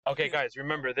Okay, guys,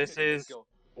 remember this Let's is go.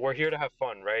 we're here to have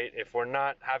fun, right? If we're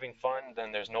not having fun,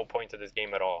 then there's no point to this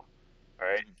game at all. All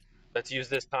right? Mhm. Let's use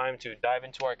this time to dive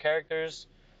into our characters.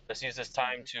 Let's use this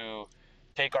time to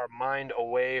take our mind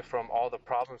away from all the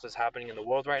problems that's happening in the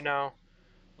world right now.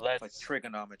 Like Let's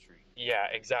trigonometry. Yeah,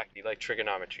 exactly, like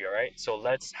trigonometry, all right? So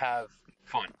let's have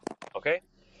fun. Okay?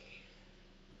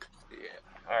 Yeah.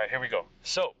 All right, here we go.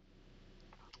 So,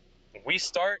 we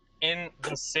start in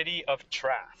the city of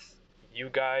Trath. You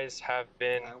guys have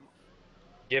been I,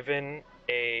 given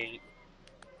a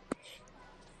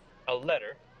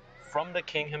letter from the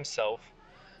king himself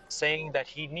saying that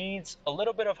he needs a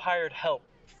little bit of hired help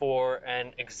for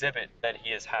an exhibit that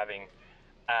he is having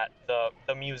at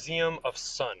the Museum of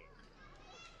Sun,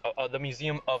 the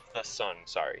Museum of the Sun.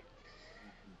 Sorry.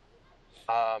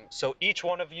 Mhm. So each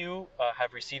one of you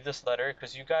have received this letter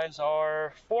because you guys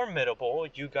are formidable.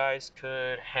 You guys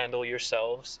could handle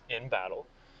yourselves in battle.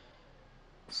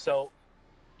 So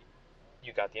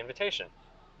you got the invitation.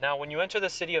 Now, when you enter the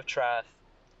city of Trath,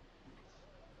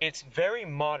 it's very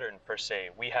modern per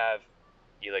se. We have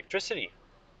electricity,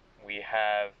 we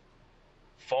have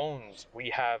phones, we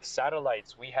have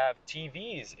satellites, we have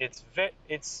TVs.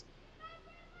 It's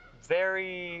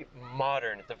very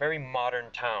modern. It's a very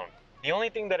modern town. The only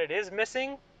thing that it is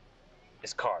missing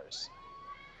is cars.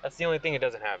 That's the only thing it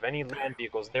doesn't have. Any land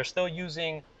vehicles. They're still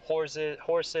using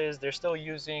horses. They're still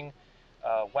using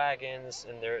wagons,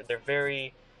 and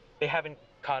they haven't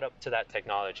caught up to that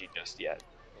technology just yet.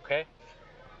 Okay.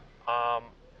 Um,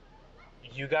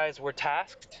 you guys were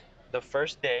tasked the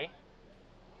first day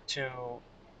to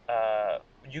uh,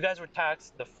 you guys were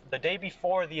tasked the day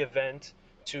before the event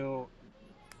to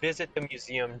visit the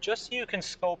museum just so you can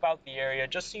scope out the area,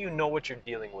 just so you know what you're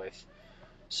dealing with.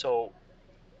 So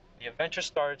the adventure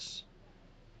starts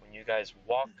when you guys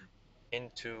walk Mhm.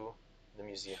 into the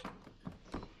museum.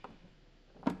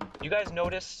 You guys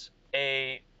notice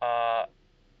a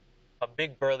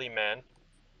big burly man.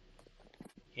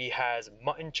 He has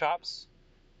mutton chops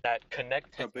that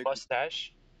connect A his big.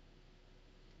 mustache,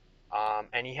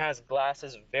 and he has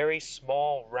glasses, very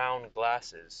small, round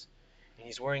glasses. And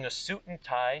he's wearing a suit and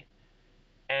tie.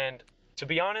 And to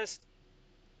be honest,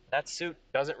 that suit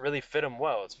doesn't really fit him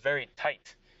well. It's very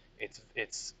tight.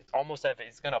 It's almost as if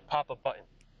it's gonna pop a button.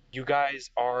 You guys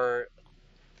are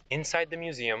inside the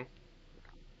museum.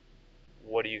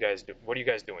 What do you guys do? What are you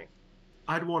guys doing?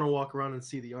 I'd want to walk around and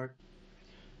see the art.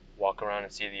 Walk around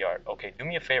and see the art. Okay, do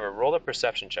me a favor. Roll a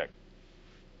perception check.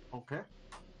 Okay.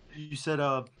 You said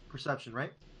perception,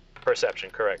 right? Perception,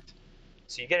 correct.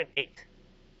 So you get an 8.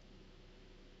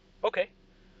 Okay.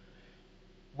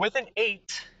 With an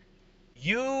 8,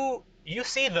 you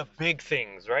see the big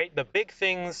things, right? The big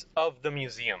things of the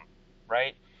museum,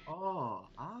 right? Oh,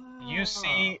 You ah.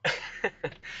 see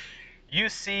you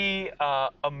see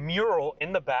a mural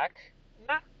in the back.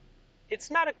 Not It's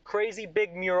not a crazy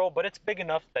big mural, but it's big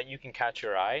enough that you can catch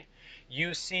your eye.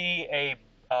 You see a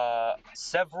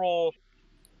several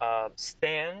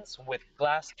stands with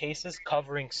glass cases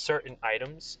covering certain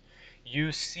items.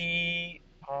 You see,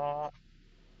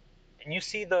 and you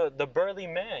see the burly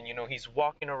man. You know, he's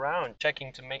walking around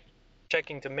checking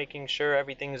to making sure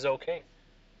everything is okay.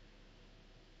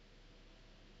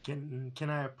 Can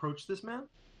I approach this man?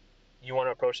 You want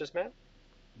to approach this man?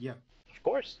 Yeah. Of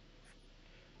course.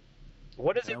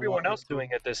 What is Okay, I everyone walk else up to doing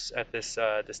him. at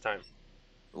this time?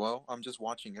 Well, I'm just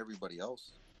watching everybody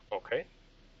else, Okay.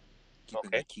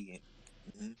 keeping a Okay. key.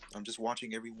 I'm just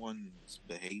watching everyone's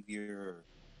behavior,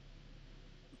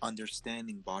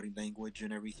 understanding body language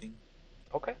and everything.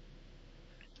 Okay.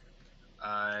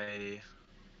 I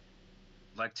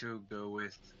like to go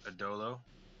with Adolo,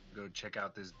 go check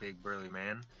out this big burly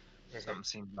man. hmm Something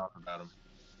seems off about him.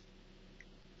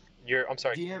 I'm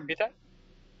sorry. Can you DM. repeat that?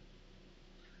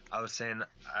 I was saying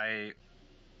I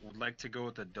would like to go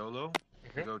with Adolo to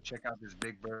hmm go check out this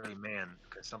big burly man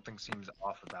because something seems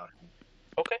off about him.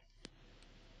 Okay.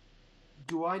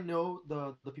 Do I know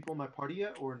the people in my party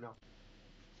yet, or no?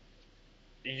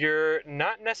 You're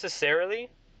not necessarily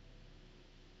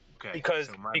Okay, because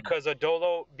so my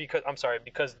Adolo because I'm sorry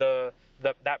because the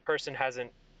that person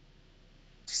hasn't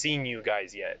seen you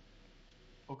guys yet.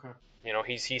 Okay. You know,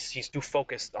 he's too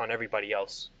focused on everybody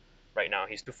else right now.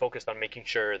 He's too focused on making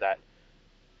sure that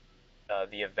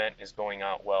the event is going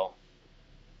out well.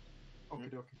 Okay.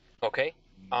 Okay. Okay.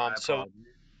 my So apologies.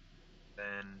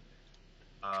 Then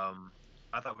um,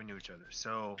 I thought we knew each other.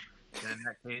 So then in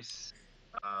that case,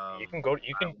 you can go.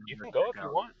 I want You to go can go check if you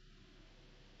out. want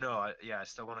No, yeah, I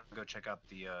still want to go check out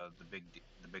the big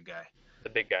guy. the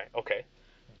big guy. Okay.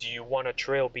 Do you want to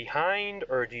trail behind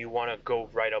or do you want to go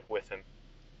right up with him?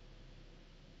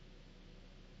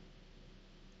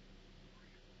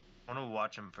 I want to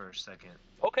watch him for a second.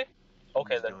 Okay. What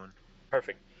Okay he's then. doing.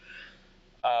 Perfect.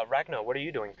 Ragnar, what are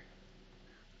you doing?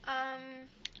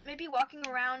 Maybe walking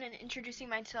around and introducing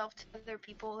myself to other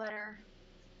people that are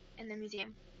in the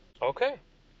museum. Okay.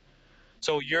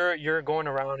 So you're going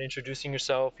around introducing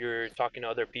yourself. You're talking to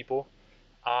other people.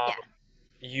 Um,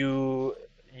 Yeah.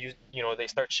 you know, they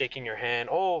start shaking your hand.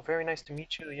 Oh, very nice to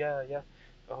meet you. Yeah, yeah.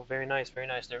 Oh, very nice, very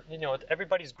nice. They're, you know,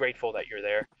 everybody's grateful that you're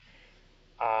there.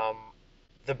 Um,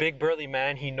 the big burly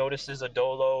man, he notices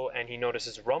Adolo and he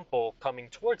notices Rumple coming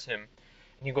towards him,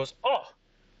 and he goes, "Oh,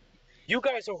 you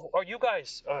guys are you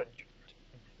guys?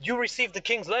 You received the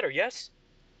king's letter, yes?"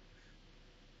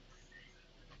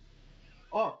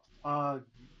 Oh,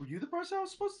 were you the person I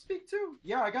was supposed to speak to?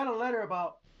 Yeah, I got a letter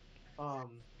about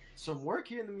some work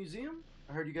here in the museum.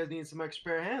 I heard you guys needed some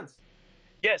extra pair of hands.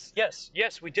 Yes, yes,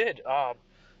 yes, we did.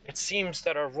 It seems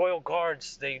that our royal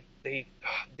guards, they're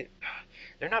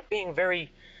not being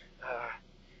very. Uh,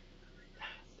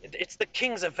 it's the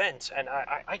king's event, and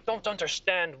I don't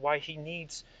understand why he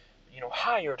needs, you know,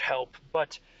 hired help.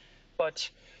 But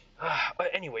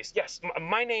anyways, yes,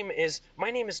 my name is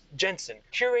Jensen,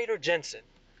 Curator Jensen.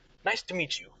 Nice to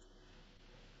meet you.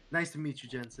 Nice to meet you,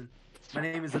 Jensen. My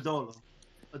name is Adolo.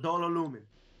 Adolo Lumen.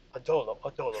 Adolo,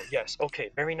 yes.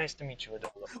 Okay, very nice to meet you,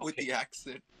 Adolo. With Okay. the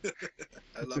accent.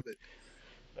 I love it.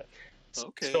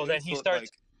 Okay. So then he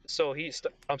starts.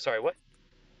 Like, I'm sorry. What?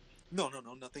 no,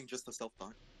 nothing. Just a self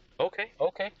thought. Okay,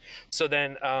 okay. So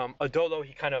then Adolo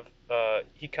he kind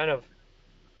of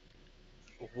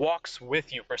walks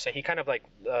with you per se. He kind of like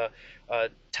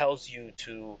tells you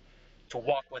to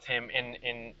walk with him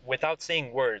in without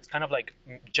saying words, kind of like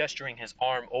gesturing his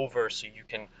arm over so you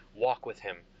can walk with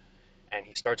him. And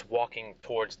he starts walking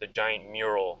towards the giant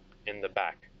mural in the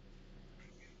back.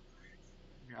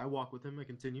 Yeah, I walk with him. I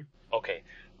continue. Okay.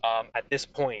 At this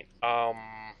point,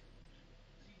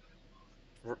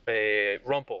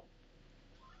 Rumple,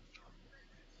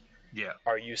 Yeah.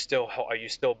 are you still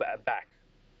back?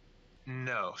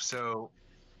 No. So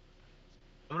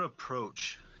I'm gonna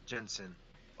approach Jensen.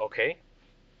 Okay.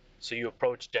 So you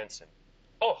approach Jensen.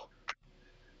 Oh,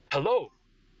 hello.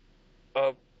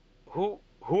 Uh, who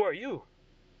are you?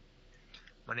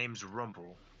 My name's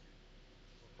Rumble.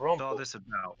 What's all Rumple. this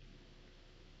about?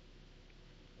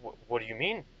 What do you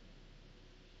mean?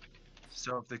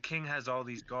 So if the king has all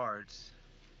these guards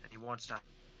and he wants to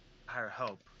hire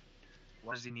help,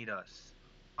 why does he need us?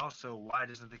 Also, why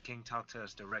doesn't the king talk to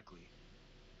us directly?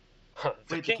 Wait,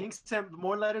 the king sent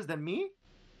more letters than me?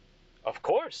 Of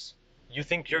course. You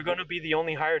think you're gonna be the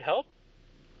only hired help?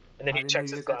 And then I he didn't know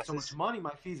checks you his guys had so glasses. much money.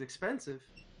 My fee's expensive.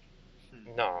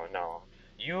 No, no.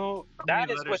 You. How That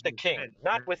many is letters with the you king, sent,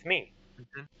 not with me.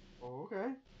 Jensen? Oh,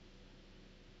 okay.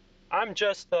 I'm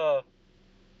just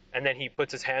And then he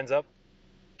puts his hands up.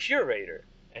 Curator,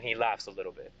 and he laughs a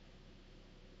little bit.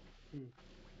 Hmm.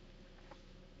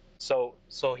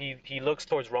 So he looks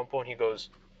towards Rumple and he goes,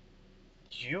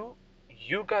 You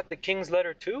got the king's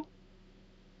letter too?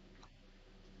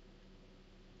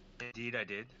 Indeed, I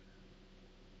did.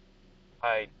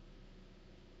 I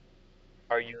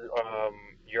Are you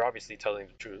you're obviously telling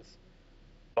the truth,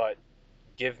 but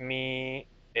give me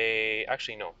a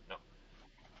actually no.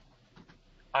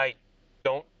 I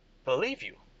don't believe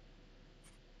you.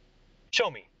 Show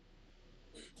me.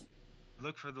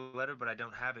 Look for the letter, but I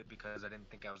don't have it because I didn't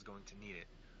think I was going to need it.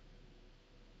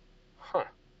 Huh.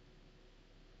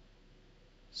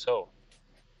 So,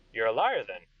 you're a liar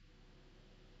then.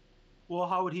 Well,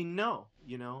 how would he know?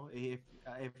 You know, if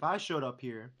I showed up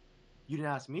here, you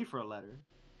didn't ask me for a letter,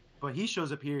 but he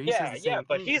shows up here. He says the same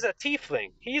But thing. he's a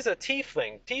tiefling. He's a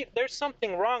tiefling. There's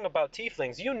something wrong about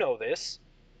tieflings. You know this.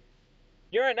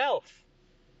 You're an elf.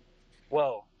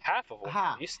 Well, half of one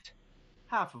Half. at least.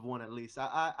 Half of one at least.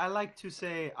 I like to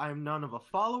say I'm none of a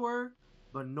follower,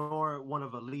 but nor one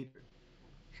of a leader.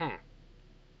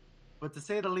 But to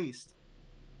say the least,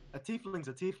 a tiefling's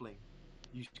a tiefling.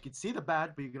 You can see the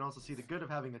bad, but you can also see the good of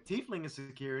having a tiefling as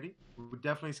security. Would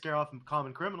definitely scare off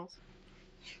common criminals.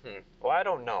 Well, I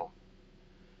don't know.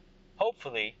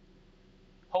 Hopefully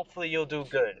you'll do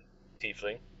good,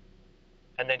 tiefling.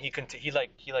 And then he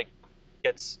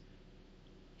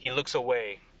looks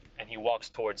away and he walks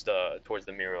towards the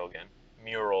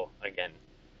mural again.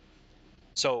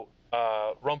 So,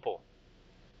 Rumple,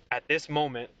 at this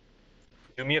moment,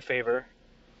 do me a favor,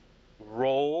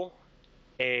 roll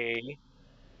a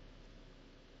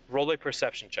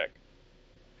perception check.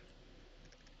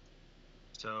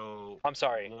 So I'm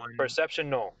sorry, one. perception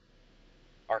no.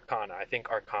 Arcana. I think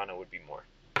Arcana would be more.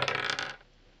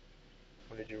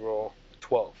 What did you roll?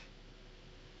 12.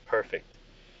 Perfect.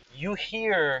 You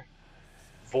hear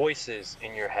voices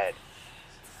in your head.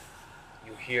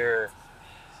 you hear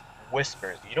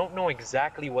whispers. You don't know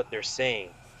exactly what they're saying,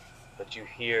 but you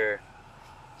hear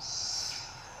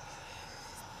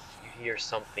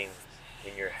something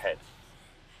in your head.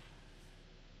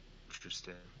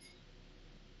 Interesting.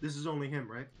 This is only him,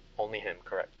 right? Only him,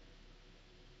 correct.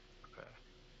 Okay.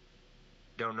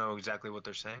 Don't know exactly what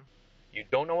they're saying. You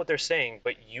don't know what they're saying,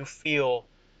 but you feel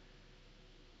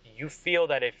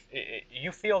that if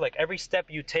you feel like every step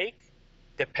you take,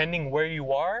 depending where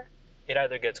you are, it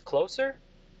either gets closer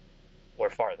or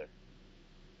farther.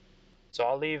 So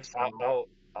I'll leave. I'll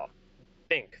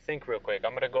think real quick.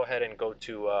 I'm gonna go ahead and go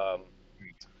to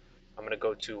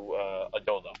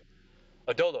Adolo.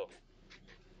 Adolo.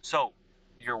 So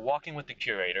you're walking with the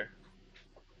curator.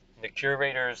 The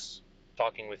curator's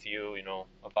talking with you,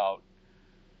 about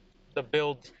the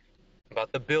build,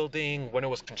 about the building, when it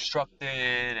was constructed,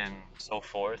 and so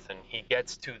forth. And he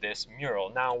gets to this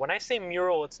mural. Now, when I say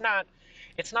mural, it's not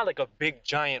like a big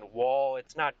giant wall.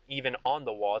 It's not even on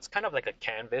the wall. It's kind of like a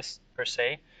canvas per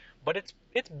se, but it's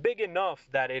big enough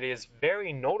that it is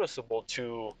very noticeable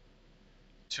to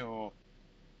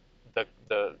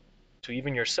the to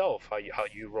even yourself, how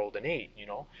you rolled an 8.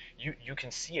 You can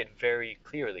see it very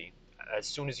clearly as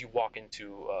soon as you walk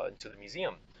into the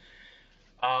museum.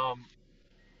 Um,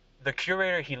 the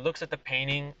curator, he looks at the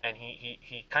painting and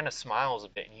he kind of smiles a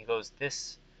bit, and he goes,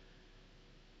 this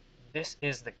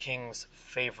is the king's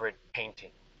favorite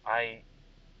painting. I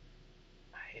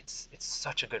it's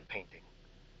such a good painting.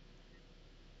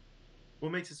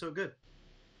 What makes it so good?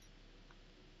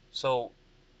 So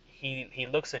he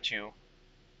looks at you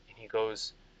and he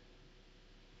goes,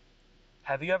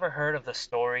 have you ever heard of the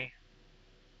story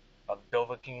of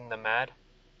Dovahkiin the Mad?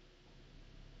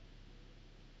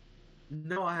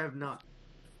 No, I have not.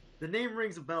 The name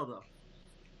rings a bell, though.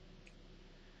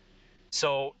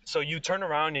 So you turn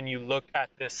around and you look at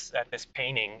this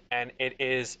painting, and it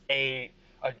is a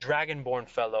dragonborn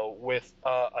fellow with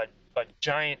a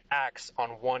giant axe on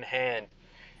one hand,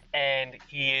 and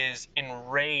he is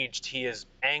enraged. He is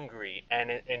angry,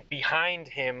 and behind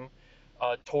him,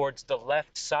 towards the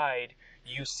left side,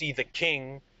 you see the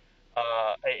king,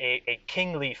 a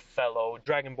kingly fellow,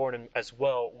 dragonborn as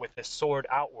well, with his sword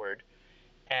outward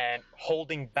and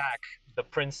holding back the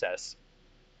princess,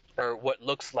 or what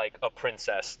looks like a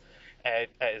princess,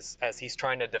 as he's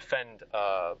trying to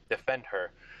defend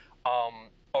her.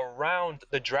 Around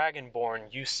the Dragonborn,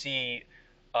 you see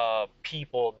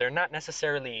people. They're not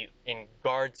necessarily in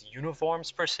guards'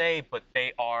 uniforms per se, but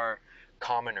they are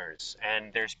commoners,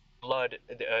 and there's blood.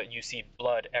 You see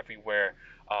blood everywhere,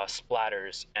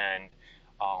 splatters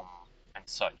um, and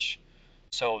such.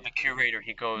 So the curator,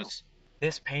 he goes,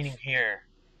 "This painting here,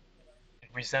 it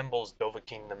resembles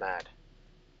Dovahkiin the Mad.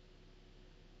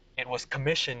 It was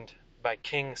commissioned by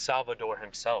King Salvador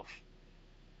himself.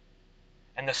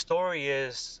 And the story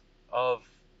is of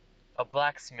a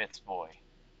blacksmith's boy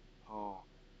who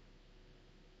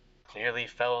clearly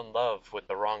fell in love with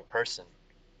the wrong person.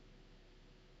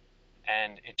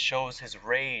 And it shows his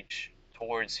rage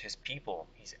towards his people.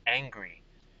 He's angry.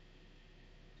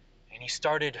 And he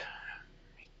started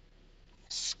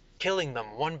killing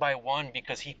them one by one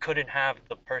because he couldn't have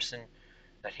the person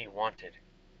that he wanted.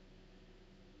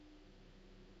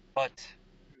 But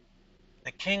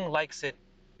the king likes it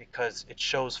because it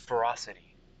shows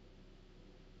ferocity.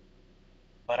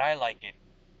 But I like it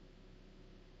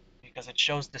because it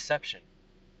shows deception."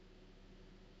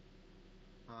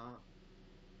 Ah.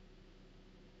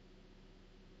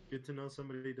 Good to know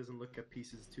somebody doesn't look at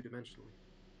pieces two-dimensionally.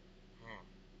 Hmm.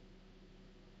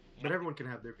 But everyone can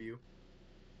have their view.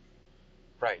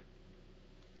 Right.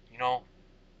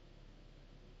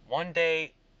 One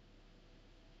day,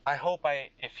 I hope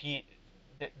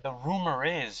the rumor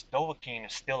is Dovahkiin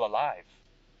is still alive.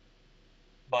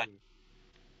 But Mm.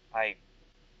 I,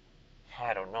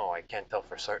 I don't know. I can't tell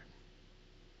for certain.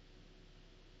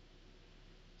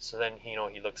 So then,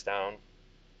 he looks down,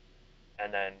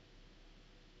 and then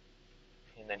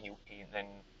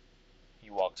he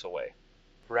walks away.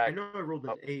 I know I rolled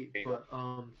an Oh, 8, there you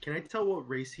but can I tell what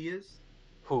race he is?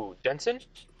 Who? Jensen?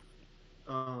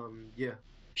 Yeah,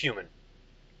 Human.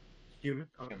 human.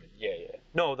 Okay. Human. Yeah, yeah.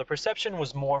 No, the perception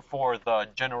was more for the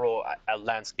general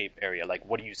landscape area. Like,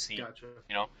 what do you see? Gotcha.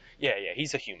 Yeah, yeah.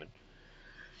 He's a human.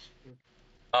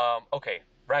 Mm. Okay,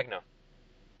 Ragna.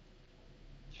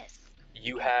 Yes.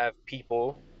 You have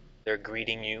people. They're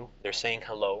greeting you. They're saying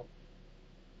hello.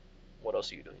 What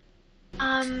else are you doing?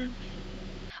 Asking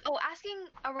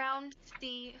around to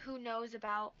see who knows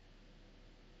about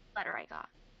the letter I got.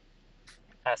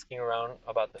 Asking around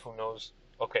about the who knows.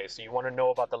 Okay, so you want to know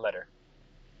about the letter.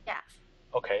 Yeah.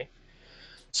 Okay.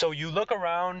 So you look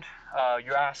around,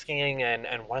 you're asking,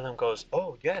 and one of them goes,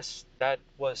 "Oh yes, that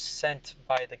was sent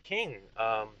by the king.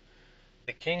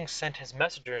 The king sent his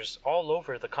messengers all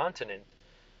over the continent,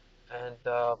 and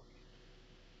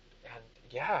and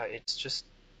yeah, it's just,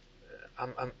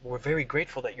 we're very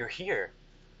grateful that you're here."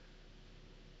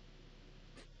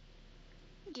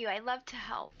 Thank you. I love to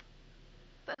help.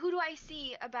 But who do I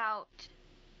see about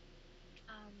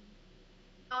um,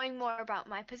 knowing more about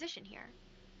my position here?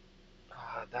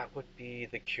 That would be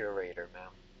the curator,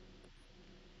 ma'am.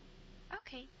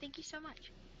 Okay, thank you so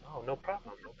much. Oh, no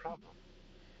problem, no problem.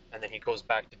 And then he goes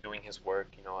back to doing his work.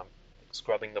 I'm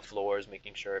scrubbing the floors,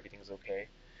 making sure everything's okay.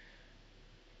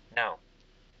 Now,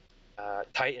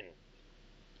 Titan,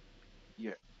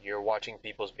 Yeah, you're watching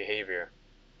people's behavior.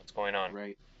 What's going on?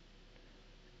 right.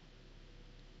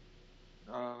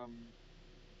 Um,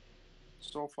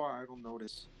 so far I don't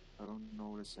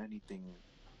notice anything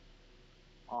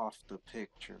off the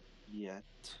picture yet.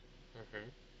 Hmm.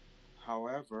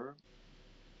 However,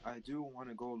 I do want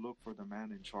to go look for the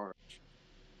man in charge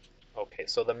Okay,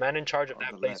 so the man in charge of of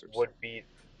that the place letters. would be,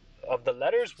 of the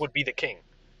letters, would be the king.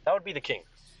 That would be the king.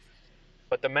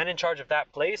 But the man in charge of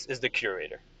that place is the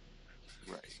curator.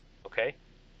 Right. Okay?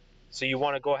 So you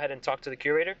want to go ahead and talk to the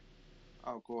curator?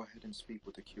 I'll go ahead and speak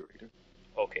with the curator.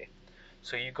 Okay.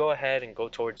 So you go ahead and go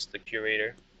towards the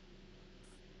curator.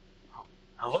 Oh,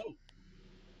 hello.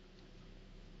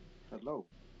 Hello.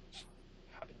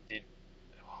 Did,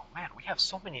 oh man, we have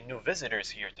so many new visitors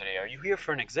here today. Are you here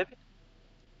for an exhibit?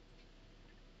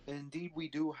 Indeed, we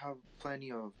do have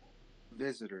plenty of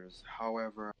visitors.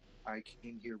 However, I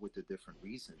came here with a different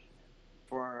reason.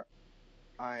 For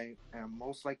I am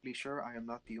most likely sure I am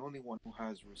not the only one who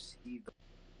has received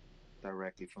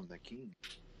directly from the king.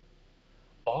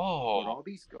 But Oh,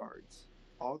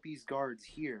 all these guards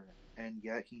here, and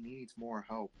yet he needs more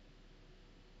help.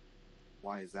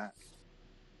 Why is that?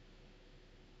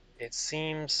 it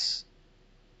seems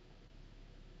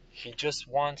he just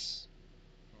wants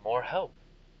more help.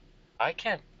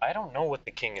 I don't know what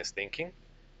the king is thinking.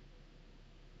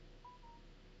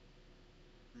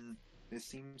 Hmm, it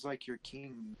seems like your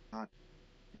king not.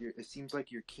 It seems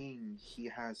like your king he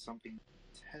has something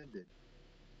intended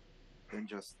than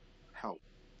just help.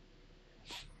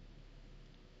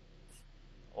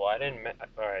 Well,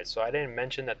 all right, so I didn't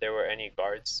mention that there were any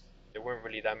guards. There weren't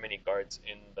really that many guards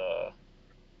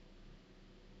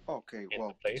Okay, in the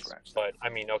well, place, scratch that. but I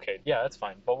mean, okay, yeah, that's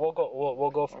fine. But we'll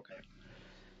go from Okay. there.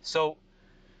 So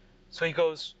so he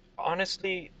goes,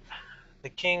 honestly, the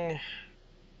king,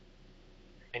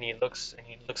 and he looks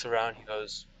around. He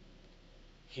goes,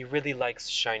 he really likes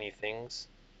shiny things,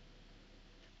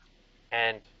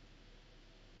 and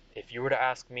if you were to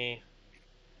ask me,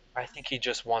 I think he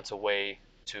just wants a way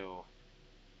to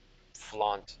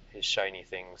flaunt his shiny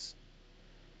things.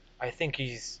 I think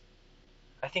he's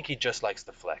I think he just likes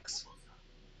to flex.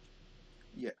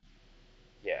 Yeah.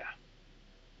 Yeah.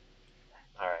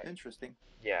 All right. Interesting.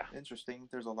 Yeah. Interesting.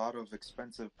 There's a lot of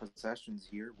expensive possessions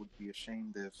here. Would be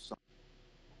ashamed if some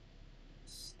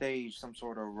stage some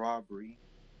sort of robbery.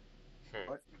 Hmm.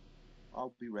 But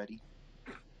I'll be ready.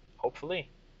 Hopefully.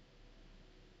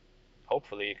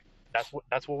 Hopefully.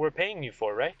 That's what we're paying you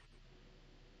for, right?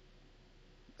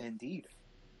 Indeed.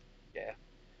 Yeah.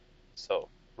 So,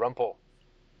 Rumpel.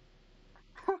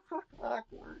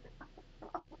 Awkward.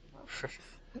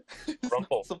 It's not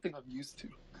Rumpel. something I'm used to.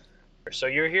 So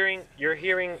you're hearing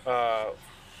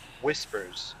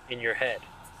whispers in your head.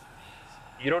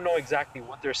 You don't know exactly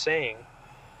what they're saying,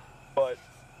 but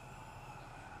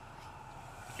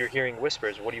you're hearing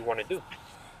whispers. What do you want to do?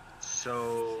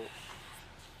 So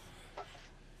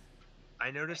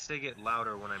I notice they get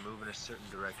louder when I move in a certain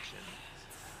direction.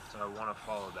 So I want to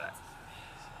follow that.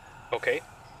 Okay.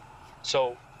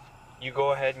 So you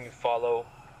go ahead and you follow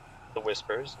the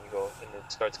whispers, and you go, and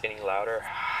it starts getting louder.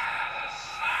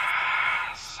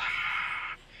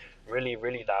 Really,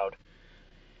 really loud.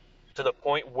 To the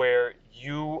point where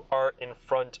you are in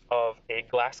front of a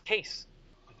glass case.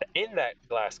 In that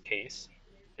glass case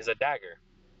is a dagger.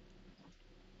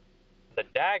 The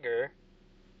dagger,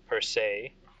 per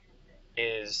se,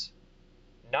 is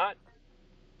not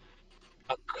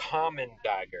a common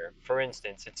dagger. For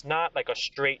instance, it's not like a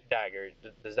straight dagger.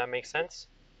 Does that make sense?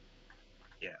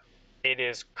 Yeah. It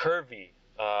is curvy.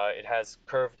 It has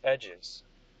curved edges.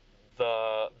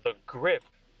 The grip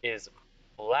is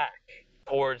black.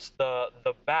 Towards the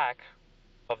back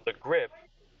of the grip,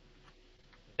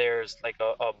 there's like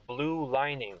a blue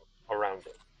lining around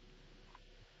it,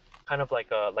 kind of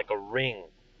like a ring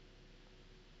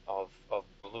of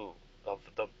blue, of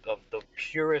the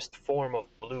purest form of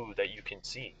blue that you can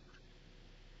see,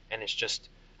 and it's just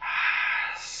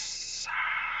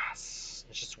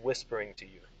It's just whispering to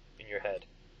you in your head.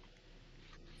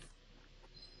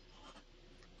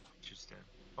 Interesting.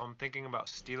 I'm thinking about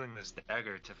stealing this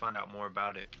dagger to find out more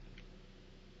about it.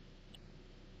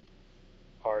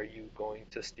 Are you going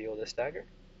to steal this dagger?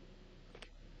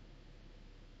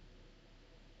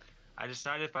 I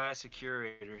decided if I ask the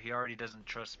curator, he already doesn't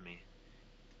trust me,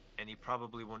 and he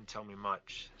probably wouldn't tell me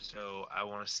much, so I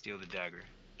want to steal the dagger.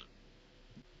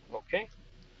 Okay.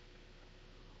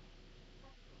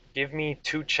 Give me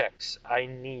 2 checks. I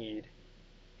need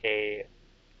a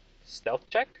stealth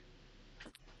check.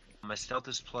 My stealth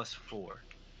is +4.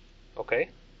 Okay.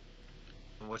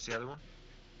 And what's the other one?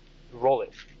 Roll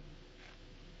it.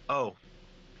 Oh,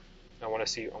 I want to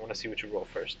see what you roll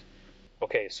first.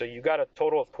 Okay, so you got a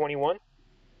total of 21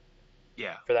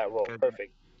 yeah. for that roll. Good.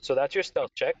 Perfect. So that's your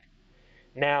stealth check.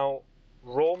 Now,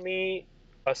 roll me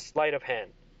a sleight of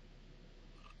hand.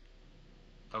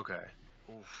 Okay.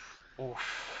 Oof.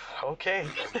 Oof. Okay.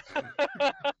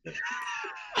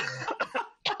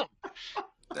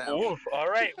 Oof. All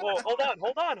right. Well,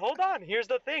 hold on. Here's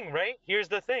the thing, right? Here's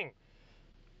the thing.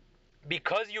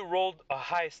 Because you rolled a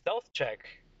high stealth check,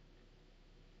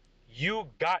 you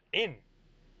got in.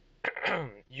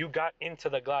 You got into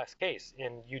the glass case,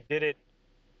 and you did it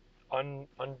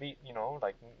unbeat.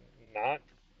 Like not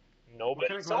What nobody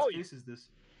kind of saw glass you. case is this?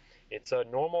 It's a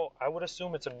normal. I would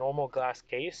assume it's a normal glass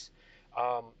case.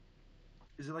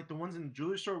 Is it like the ones in the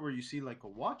jewelry store where you see like a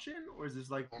watch in, or is this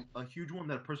like a huge one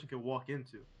that a person can walk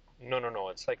into? No.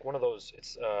 It's like one of those.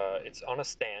 It's on a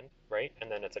stand, right? And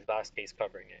then it's a glass case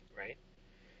covering it, right?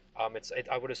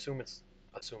 I would assume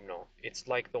no. It's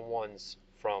like the ones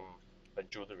from a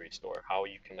jewelry store. How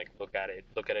you can like look at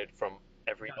it from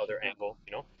every Gotcha. other angle,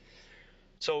 you know.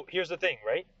 So here's the thing,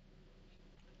 right?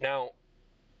 Now,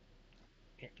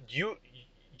 you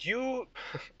you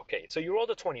okay. So you rolled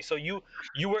a 20. So you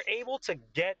were able to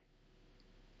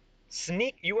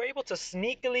You were able to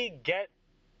sneakily get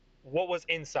what was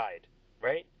inside,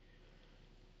 right?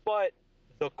 But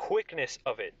the quickness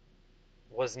of it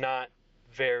was not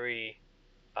very.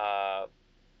 Uh,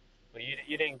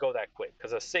 you didn't go that quick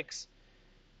because a 6,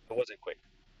 it wasn't quick,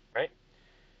 right?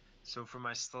 So for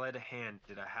my sleight of hand,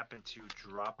 did I happen to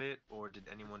drop it, or did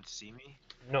anyone see me?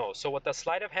 No. So what the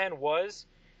sleight of hand was,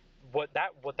 what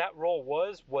that roll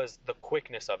was the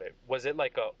quickness of it. Was it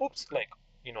like a oops, like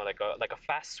like a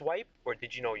fast swipe, or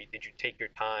did you take your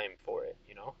time for it?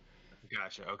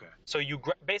 Gotcha. Okay. So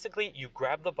basically you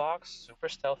grab the box super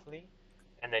stealthily,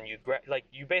 and then you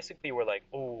basically were like,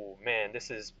 oh man,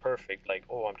 this is perfect. Like,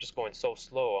 oh, I'm just going so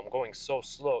slow. I'm going so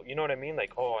slow. You know what I mean?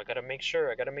 Like, oh, I gotta make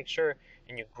sure.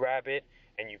 And you grab it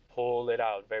and you pull it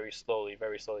out very slowly,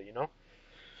 very slowly. You know?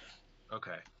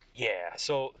 Okay. Yeah.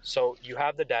 So you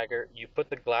have the dagger. You put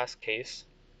the glass case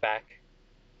back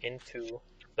into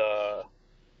the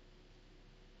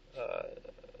uh,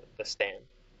 the stand,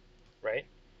 right?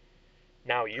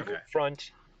 Now Okay.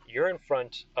 you're in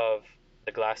front of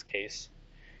the glass case.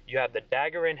 You have the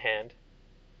dagger in hand,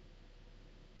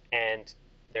 and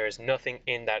there is nothing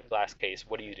in that glass case.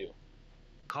 What do you do?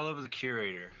 Call over the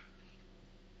curator,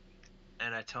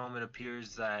 and I tell him it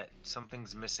appears that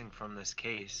something's missing from this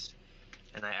case,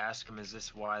 and I ask him, is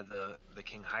this why the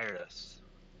king hired us?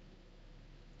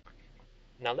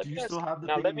 Now let Do me you ask. still have the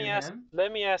Now thing in your hand?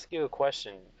 Let me ask you a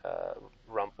question,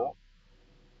 Rumpel.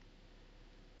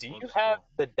 Do you Whoops. have Well,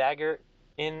 the dagger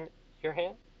in your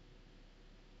hand?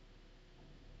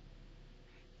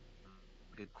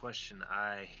 good question.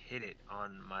 I hid it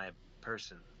on my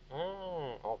person.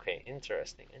 Okay,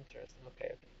 interesting.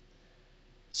 Okay.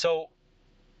 So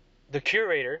the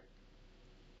curator,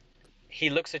 he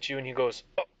looks at you and he goes,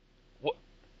 "Oh, what?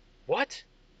 What?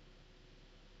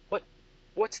 What?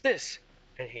 What's this?"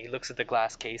 And he looks at the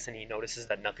glass case and he notices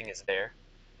that nothing is there.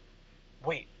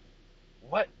 Wait,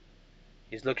 what?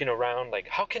 He's looking around like,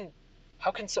 how can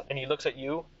so? And he looks at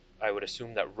you. I would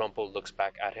assume that Rumpel looks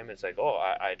back at him. It's like, oh,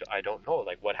 I don't know.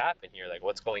 Like, what happened here? Like,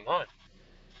 what's going on?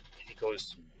 And he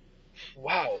goes,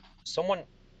 wow, someone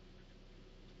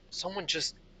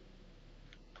just,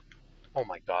 oh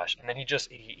my gosh. And then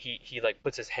he like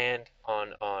puts his hand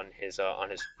on his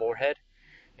forehead,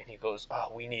 and he goes,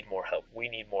 oh, we need more help. We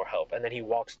need more help. And then he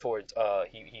walks towards,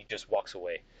 he just walks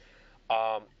away.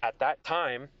 At that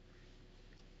time,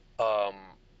 um,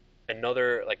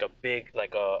 another like a big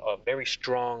like a very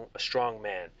strong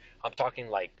man. I'm talking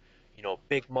like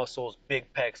big muscles,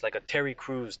 big pecs, like a Terry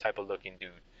Crews type of looking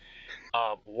dude.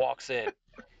 Walks in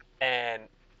and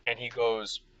he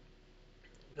goes,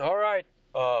 all right,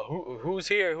 who's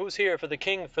here? Who's here for the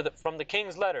king from the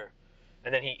king's letter?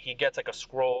 And then he gets like a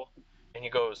scroll and he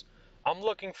goes, I'm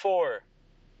looking for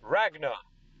Ragna.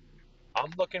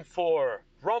 I'm looking for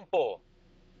Rumpel.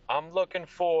 I'm looking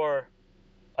for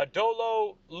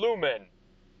Adolo Lumen.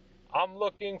 I'm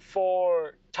looking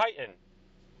for Titan.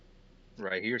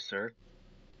 Right here, sir.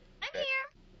 I'm Okay. here.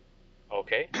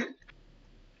 Okay.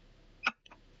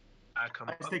 I come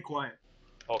I up. stay quiet.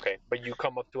 Okay. But you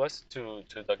come up to us, to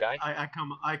the guy? I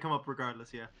come up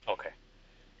regardless, yeah. Okay.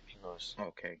 He goes,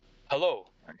 Okay. hello.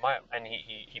 And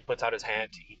he puts out his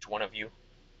hand to each one of you.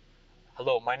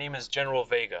 Hello, my name is General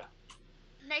Vega.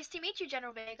 Nice to meet you,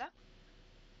 General Vega.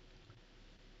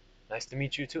 Nice to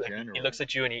meet you too. And he General. looks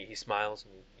at you and he smiles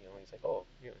and he's like, oh,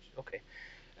 okay.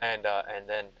 And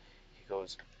then he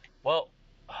goes, well,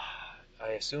 I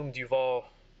assumed you've all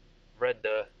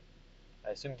gotten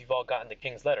the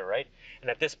king's letter, right? And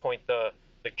at this point, the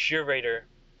curator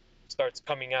starts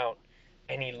coming out,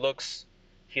 and he looks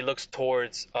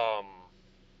towards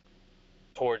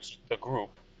the group,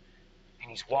 and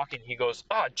he's walking. He goes,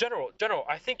 General,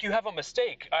 I think you have a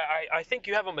mistake. I think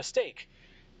you have a mistake.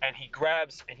 And he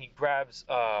grabs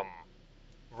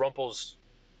Rumpel's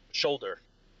shoulder,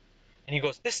 and he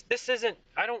goes, this isn't.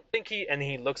 I don't think he. And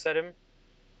he looks at him, and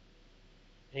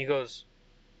he goes,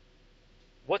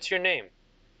 what's your name?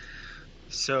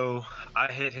 So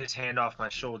I hit his hand off my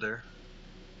shoulder.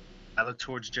 I look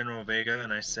towards General Vega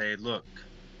and I say, look,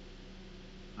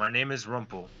 my name is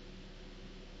Rumpel.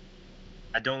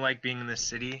 I don't like being in this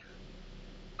city,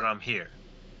 but I'm here.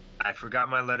 I forgot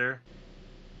my letter.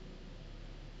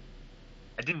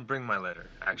 I didn't bring my letter,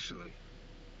 actually.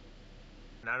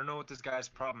 And I don't know what this guy's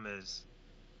problem is,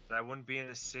 but I wouldn't be in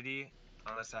this city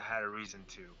unless I had a reason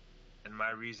to. And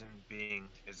my reason being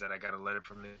is that I got a letter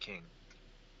from the king.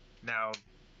 Now,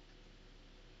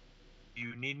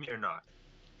 you need me or not?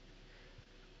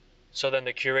 So then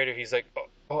the curator, he's like,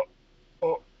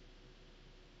 oh,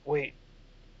 wait,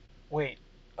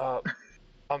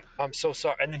 I'm so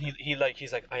sorry. And then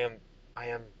he's like, I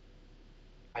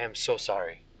am so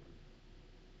sorry.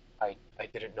 I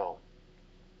didn't know.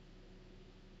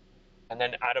 And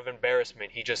then out of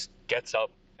embarrassment, he just gets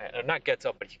up, not gets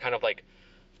up, but he kind of like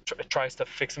tries to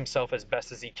fix himself as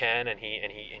best as he can, and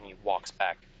he walks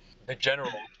back. The general,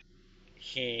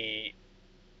 he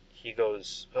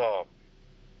goes, oh,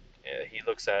 he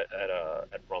looks at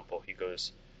Rumpel. He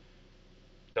goes,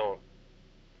 don't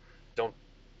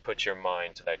put your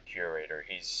mind to that curator.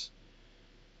 He's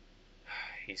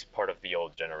part of the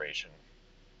old generation.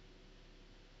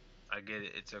 I get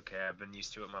it. It's okay. I've been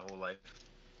used to it my whole life.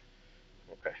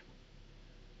 Okay.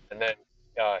 And then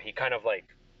he kind of like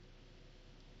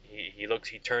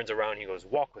he turns around. He goes,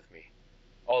 walk with me,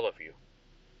 all of you.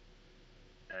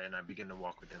 And I begin to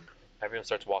walk with him. Everyone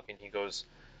starts walking. He goes,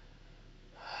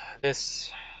 this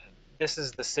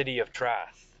is the city of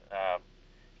Trath.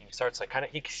 He starts like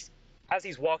as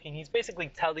he's walking, he's basically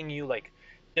telling you like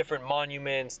different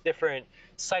monuments, different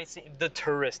sites, the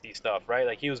touristy stuff, right?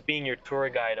 Like he was being your tour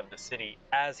guide of the city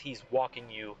as he's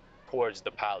walking you towards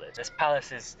the palace. This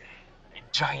palace is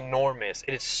ginormous.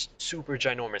 It is super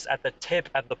ginormous. At the tip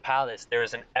of the palace, there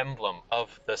is an emblem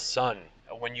of the sun.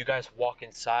 When you guys walk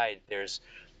inside, there's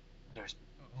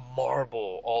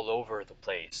marble all over the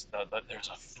place. There's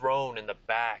a throne in the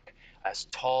back as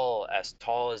tall as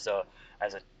a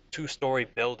two-story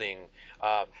building.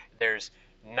 There's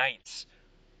knights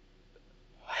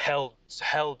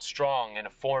held strong in a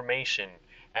formation,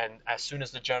 and as soon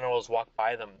as the generals walk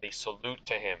by them, they salute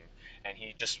to him, and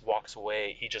he just walks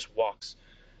away. He just walks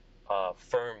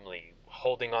firmly,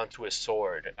 holding onto his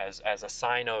sword as a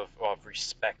sign of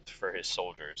respect for his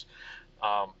soldiers.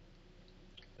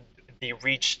 He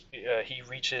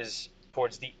reaches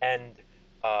towards the end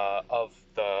of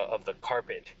the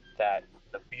carpet, that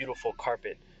the beautiful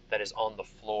carpet that is on the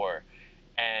floor,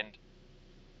 and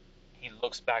he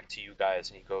looks back to you guys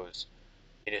and he goes,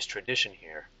 it is tradition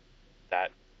here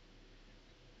that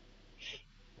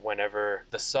whenever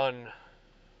the sun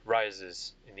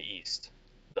rises in the east,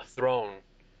 the throne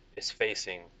is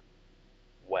facing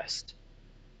west.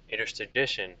 It is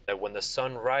tradition that when the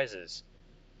sun rises,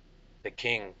 the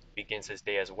king begins his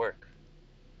day as work.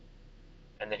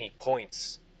 And then he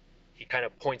kind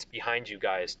of points behind you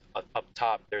guys. Up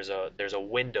top there's a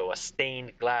window, a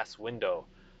stained glass window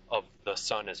of the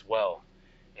sun as well.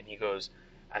 And he goes,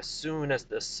 as soon as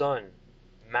the sun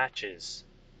matches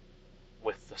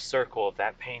with the circle of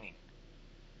that painting,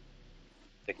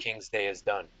 the king's day is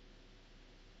done.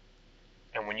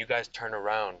 And when you guys turn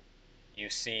around, you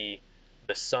see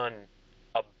the sun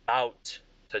about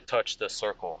to touch the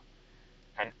circle,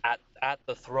 and at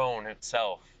the throne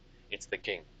itself, it's the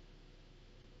king.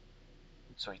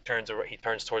 So he turns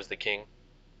towards the king.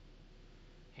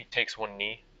 He takes one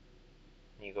knee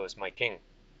and he goes, my king,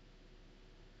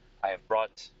 I have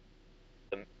brought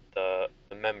the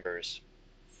members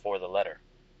for the letter.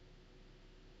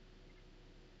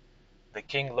 The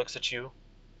king looks at you,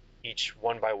 each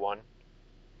one by one,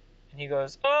 and he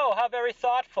goes, "Oh, how very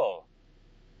thoughtful!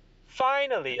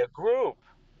 Finally, a group!"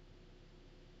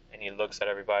 And he looks at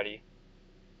everybody.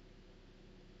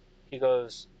 He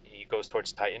goes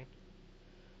towards Titan.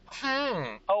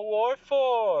 A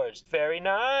Warforged, very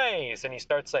nice. And he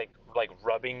starts like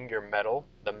rubbing your metal,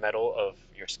 the metal of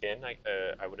your skin,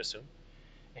 I would assume.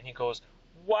 And he goes,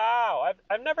 "Wow,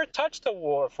 I've never touched a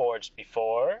Warforged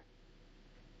before."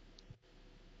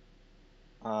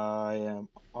 I am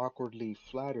awkwardly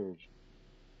flattered,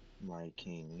 my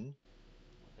king.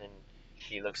 And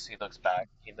he looks back.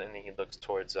 Then he looks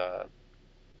towards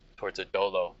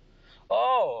Adolo.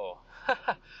 "Oh,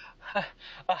 a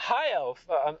high elf.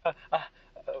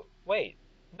 Wait,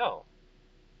 no.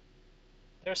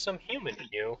 There's some human in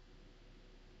you."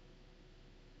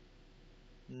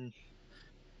 Mm.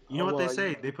 You know what they Well,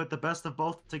 say? They put the best of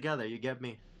both together. You get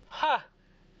me? Ha!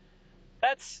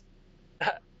 That's.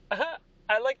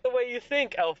 I like the way you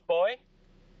think, elf boy.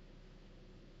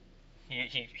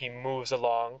 He moves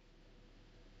along,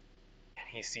 and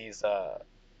he sees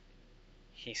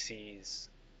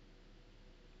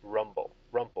Rumple.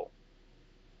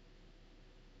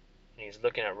 And he's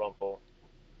looking at Rumple,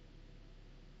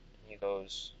 and he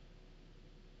goes,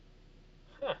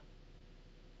 "Huh,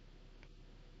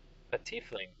 a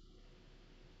tiefling."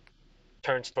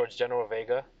 Turns towards General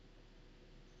Vega.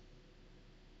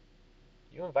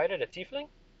 "You invited a tiefling?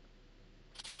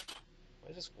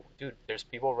 What is this? Dude, there's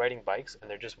people riding bikes, and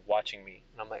they're just watching me."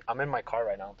 And I'm like, I'm in my car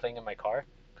right now. I'm playing in my car,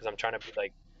 because I'm trying to be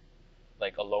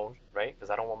like alone, right? Because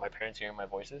I don't want my parents hearing my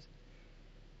voices.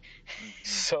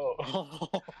 So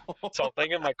I'm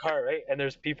playing in my car, right? And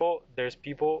there's people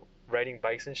riding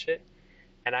bikes and shit.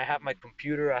 And I have my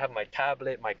computer, I have my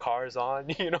tablet, my car's on.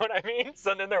 You know what I mean?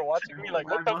 So then they're watching me like,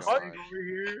 "What the fuck?" Over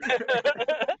here.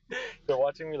 They're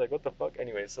watching me like, "What the fuck?"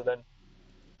 Anyway, so then,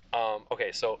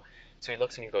 okay, so he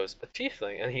looks and he goes, "A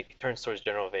tiefling," and he turns towards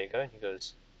General Vega and he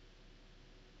goes,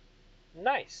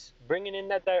 "Nice, bringing in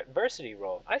that diversity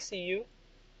role. I see you."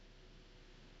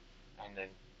 And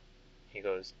then he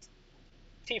goes,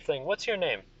 "Tiefling, what's your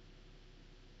name?"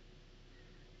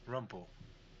 Rumple.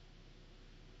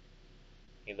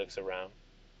 He looks around.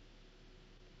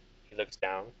 He looks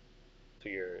down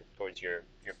towards your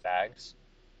bags.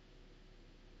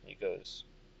 He goes,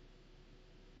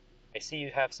 "I see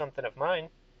you have something of mine."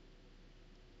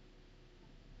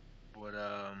 What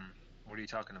are you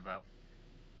talking about?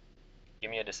 Give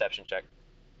me a deception check.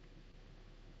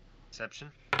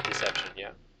 Deception? Deception,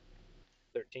 yeah.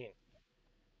 13.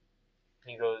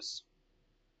 He goes,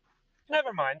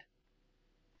 "Never mind."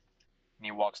 And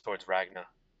he walks towards Ragna.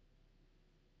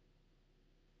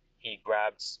 He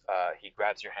grabs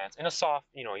your hands in a soft,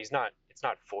 it's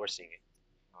not forcing it.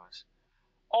 He goes,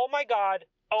 "Oh my god,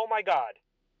 oh my god.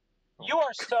 You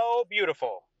are so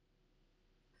beautiful.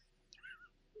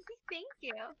 Thank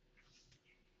you.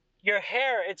 Your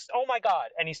hair, it's oh my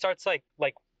god." And he starts like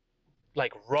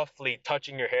roughly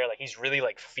touching your hair, like he's really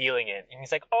like feeling it. And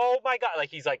he's like, "Oh my god,"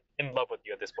 like he's like in love with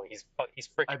you at this point. He's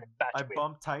freaking I infatuated.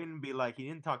 bump Titan and be like, he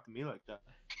didn't talk to me like that.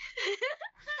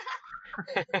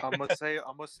 I'm gonna say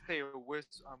I'm gonna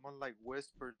like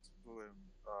whisper to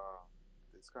him.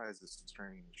 This guy is a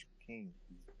strange king.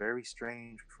 He's very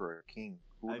strange for a king.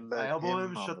 Who I let elbow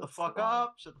him. on Shut the the fuck throne?"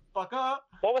 up. Shut the fuck up.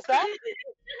 What was that?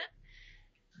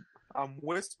 I'm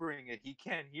whispering it. He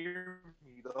can't hear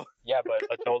me though. Yeah, but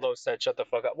Adolo said, "Shut the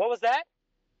fuck up." What was that?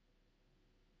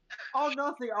 Oh,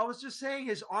 nothing. I was just saying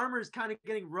his armor is kind of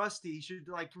getting rusty. He should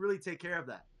like really take care of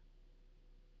that.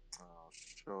 I'll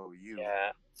show you.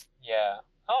 Yeah.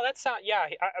 Oh, that's not. Yeah.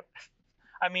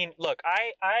 I mean, look,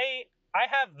 I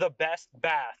have the best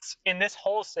baths in this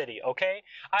whole city. Okay,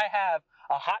 I have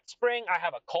a hot spring, I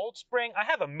have a cold spring, I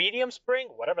have a medium spring,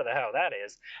 whatever the hell that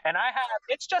is, and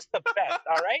it's just the best.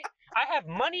 All right, I have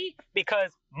money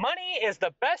because money is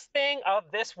the best thing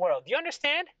of this world. Do you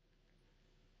understand?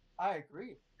 I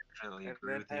agree. Definitely And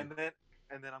agree then, with you.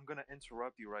 and then I'm gonna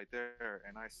interrupt you right there,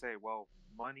 and I say, well,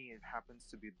 money happens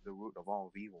to be the root of all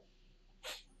of evil.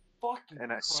 Fucking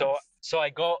And I- So I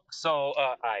go. So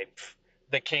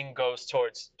the king goes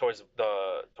towards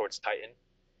Titan,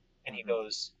 and he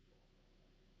goes,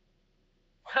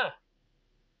 "Huh?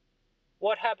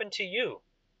 What happened to you?"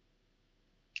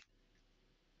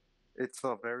 It's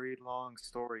a very long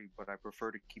story, but I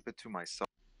prefer to keep it to myself.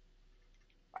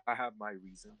 I have my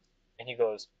reason. And he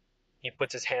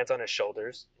puts his hands on his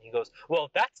shoulders, and he goes, "Well,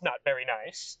 that's not very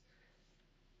nice."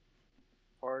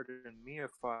 Pardon me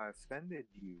if I offended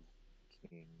you,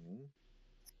 king.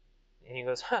 And he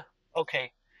goes, "Huh,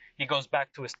 okay." He goes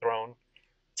back to his throne,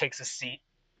 takes a seat,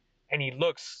 and he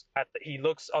looks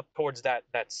up towards that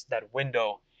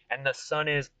window, and the sun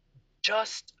is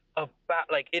just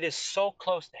about, like, it is so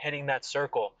close to hitting that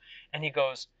circle, and he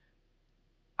goes,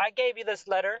 I gave you this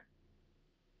letter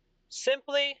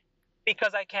simply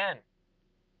because I can.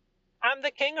 I'm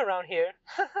the king around here.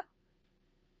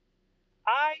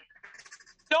 I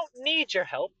don't need your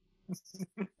help,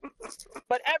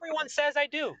 but everyone says I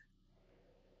do.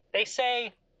 They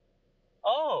say,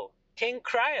 oh, King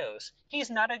Cryos, he's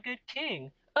not a good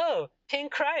king. Oh, King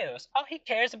Cryos, all he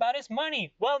cares about is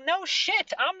money. Well, no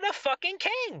shit, I'm the fucking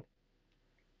king.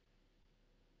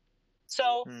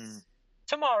 So,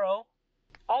 tomorrow,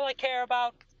 all I care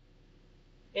about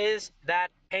is that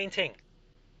painting.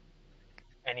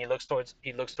 And he looks towards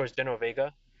General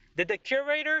Vega. Did the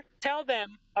curator tell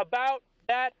them about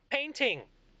that painting?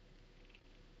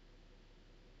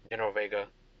 General Vega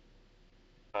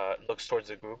looks towards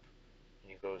the group,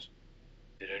 and he goes,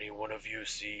 did any one of you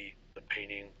see the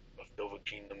painting of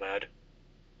Dovahkiin the Mad?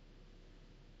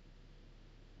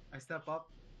 I step up.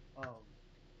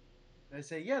 And I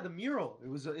say, yeah, the mural.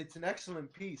 It's an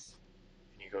excellent piece.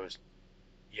 And he goes,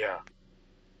 yeah,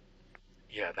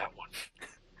 that one.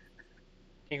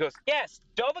 He goes, yes,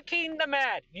 Dovahkiin the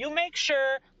Mad. You make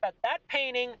sure that that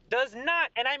painting does not,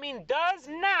 and I mean does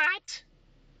not,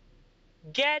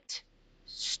 get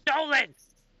stolen.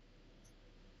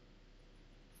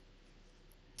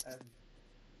 And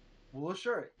we'll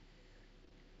assure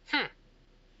it.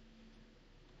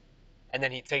 And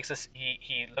then he takes us.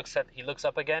 He looks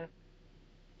up again,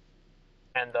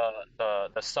 and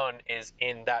the sun is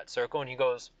in that circle, and he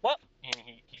goes, well, and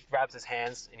he grabs his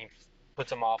hands and he puts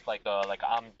them off like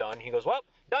I'm done. He goes, well,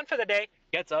 done for the day.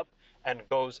 Gets up and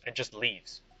goes and just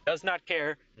leaves. Does not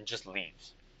care and just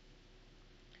leaves.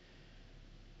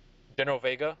 General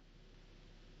Vega,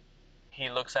 he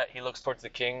looks towards the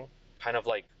king, kind of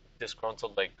like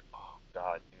disgruntled, like, oh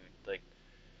god, dude, like,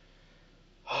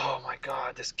 oh my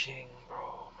god, this king,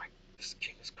 bro, this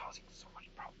king is causing so much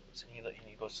problems. And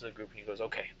he goes to the group and he goes,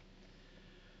 okay,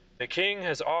 the king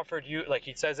has offered you, like,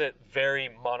 he says it very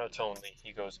monotonely.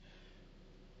 He goes,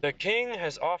 the king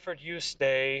has offered you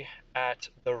stay at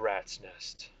the Rat's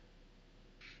Nest.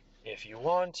 If you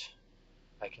want,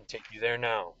 I can take you there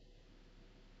now.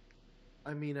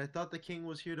 I mean, I thought the king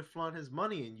was here to flaunt his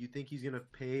money, and you think he's gonna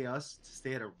pay us to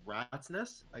stay at a rat's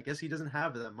nest? I guess he doesn't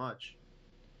have that much.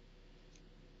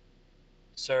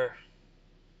 Sir,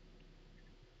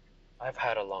 I've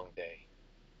had a long day.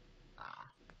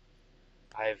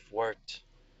 I've worked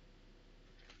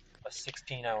a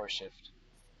 16-hour shift.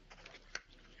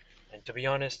 And to be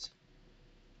honest,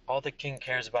 all the king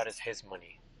cares about is his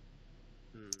money.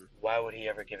 Why would he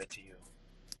ever give it to you?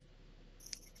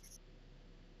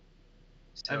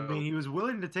 I mean, he was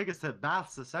willing to take us to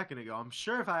baths a second ago. I'm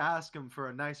sure if I asked him for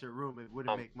a nicer room, it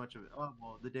wouldn't make much of it. Oh,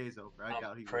 well, the day's over. I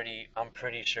doubt he would. I'm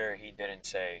pretty sure he didn't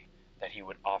say that he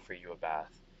would offer you a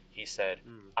bath. He said,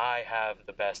 I have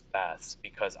the best baths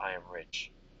because I am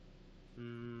rich.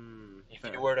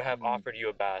 If he were to have offered you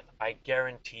a bath, I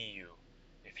guarantee you,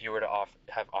 if he were to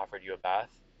have offered you a bath,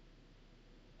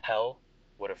 hell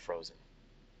would have frozen.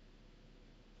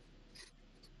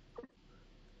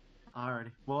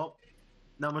 Alrighty. Well,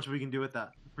 not much we can do with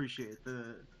that. Appreciate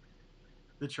the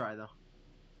try, though.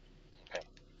 Okay.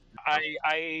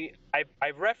 I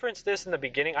referenced this in the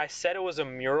beginning. I said it was a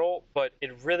mural, but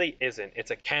it really isn't.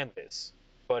 It's a canvas.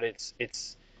 But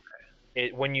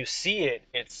when you see it,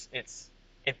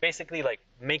 it basically like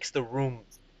makes the room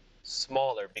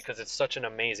smaller because it's such an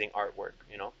amazing artwork,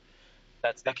 you know?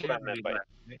 That's what I meant by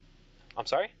it. I'm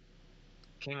sorry?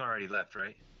 King already left,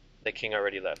 right? The king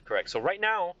already left, correct. So right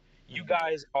now, you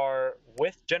guys are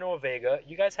with General Vega.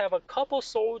 You guys have a couple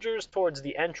soldiers towards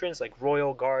the entrance, like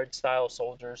Royal Guard style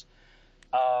soldiers.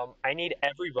 I need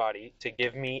everybody to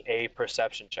give me a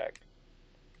perception check.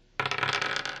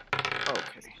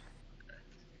 Okay.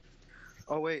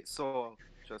 Oh wait, so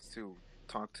just to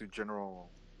talk to General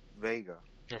Vega.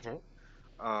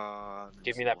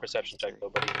 Give me that perception check, though,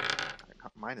 buddy.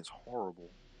 Mine is horrible.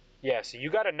 Yeah, so you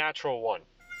got a natural 1.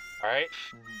 All right.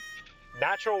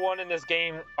 Natural 1 in this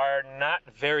game are not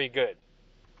very good.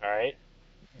 All right.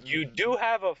 You do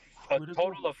have a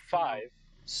total of 5,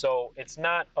 so it's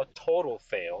not a total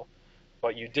fail,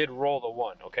 but you did roll the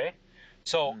 1. Okay.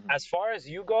 So as far as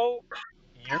you go,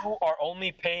 you are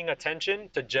only paying attention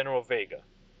to General Vega.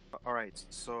 All right.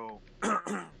 So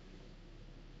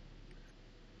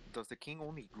does the king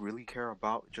only really care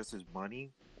about just his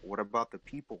money? What about the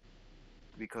people?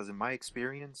 Because in my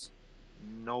experience,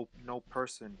 nobody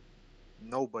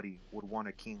would want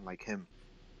a king like him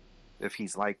if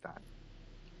he's like that.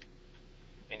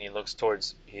 And he looks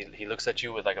at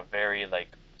you with like a very like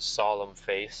solemn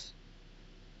face.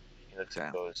 He looks and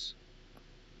Damn. goes,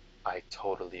 I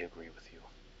totally agree with you.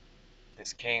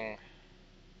 This king,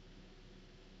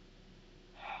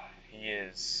 he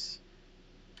is.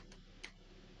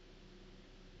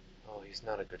 Oh, he's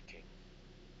not a good king.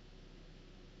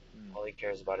 Mm. All he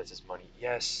cares about is his money.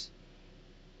 Yes,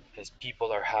 his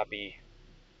people are happy,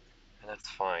 and that's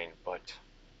fine, but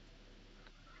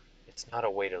it's not a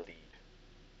way to lead.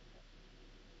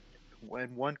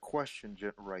 And one question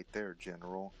right there,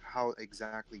 General. How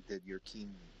exactly did your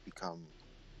king become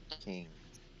king?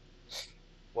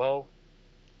 Well,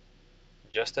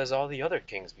 just as all the other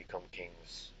kings become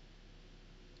kings.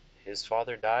 His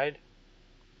father died,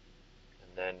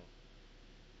 and then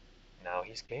now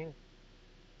he's king.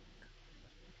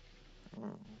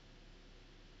 Mm.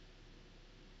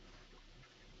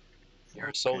 You're a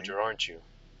Okay. soldier, aren't you?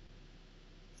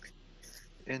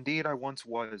 Indeed, I once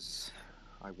was.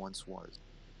 I once was.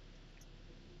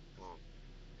 Well,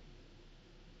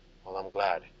 I'm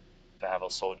glad to have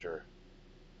a soldier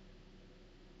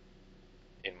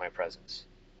in my presence.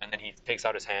 And then he takes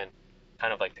out his hand,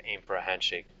 kind of like to aim for a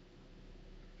handshake.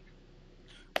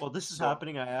 While this is So-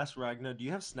 happening, I asked Ragnar, "Do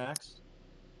you have snacks?"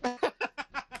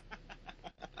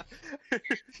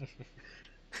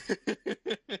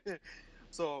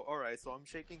 So all right, so I'm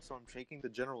shaking the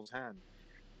general's hand,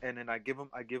 and then I give him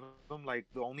like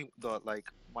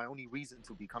my only reason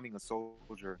to becoming a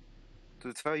soldier.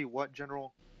 To tell you what,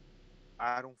 General,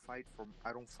 I don't fight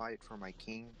for my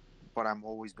king, but I'm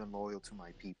always been loyal to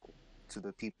my people, to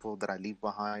the people that I leave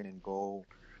behind and go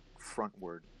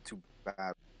frontward to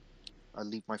battle. I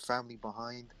leave my family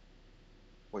behind.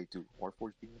 Wait, do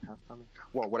Warforged even have family?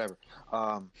 Well, whatever.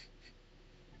 I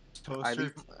Toaster,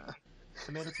 leave.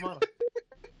 tomato.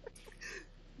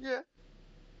 Yeah,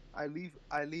 I leave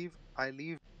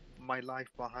my life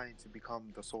behind to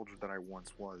become the soldier that I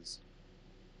once was.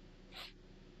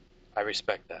 I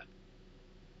respect that.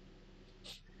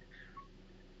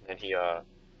 And he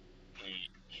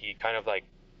kind of like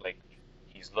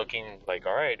he's looking like,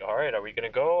 all right, are we gonna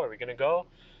go? Are we gonna go?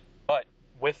 But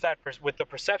with that with the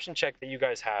perception check that you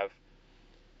guys have,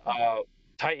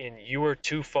 Titan, you were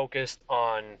too focused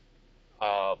um,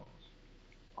 On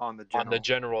the on the general.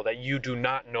 general that you do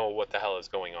not know what the hell is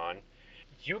going on.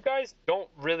 You guys don't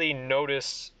really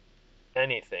notice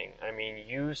anything. I mean,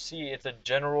 you see it's a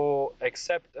general,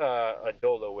 except a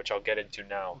Dolo, which I'll get into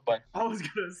now. But I was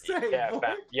gonna say, yeah, boy.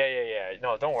 yeah.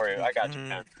 No, don't worry, I got you,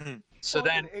 man. So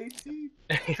then, Fucking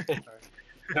 18.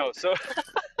 no, so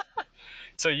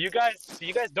so you guys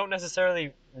don't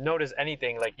necessarily notice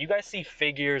anything. Like you guys see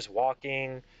figures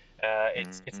walking.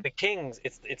 It's the kings.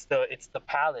 It's the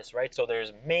palace, right? So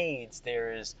there's maids.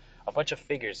 There's a bunch of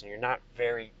figures, and you're not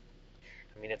very.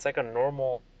 I mean, it's like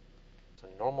it's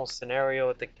a normal scenario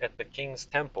at the king's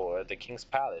temple or the king's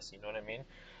palace. You know what I mean?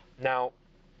 Now,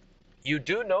 you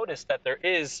do notice that there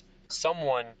is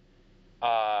someone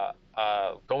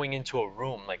going into a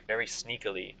room like very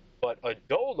sneakily, but a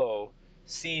Dolo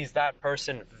sees that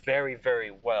person very,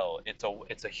 very well.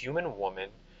 It's a human woman.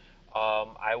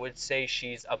 I would say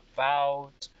she's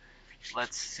about,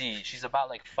 let's see, she's about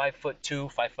like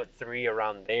 5'2", 5'3",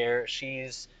 around there. She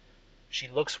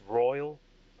looks royal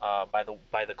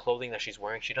by the clothing that she's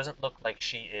wearing. She doesn't look like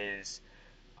she is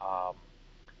um,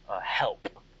 a help,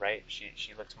 right?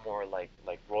 She looks more like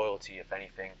royalty, if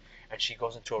anything. And she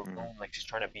goes into a room like she's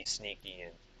trying to be sneaky.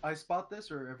 And I spot this,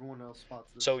 or everyone else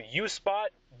spots this? so you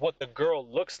spot what the girl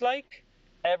looks like.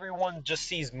 Everyone just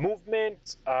sees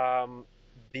movement.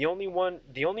 The only one,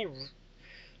 the only.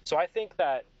 So I think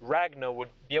that Ragna would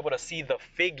be able to see the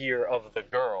figure of the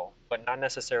girl, but not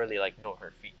necessarily like know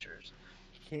her features.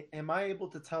 Am I able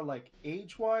to tell, like,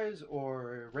 age-wise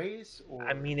or race or?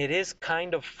 I mean, it is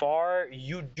kind of far.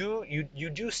 You do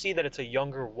see that it's a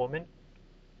younger woman,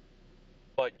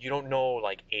 but you don't know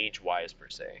like age-wise per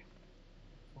se.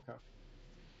 Okay.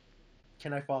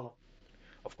 Can I follow?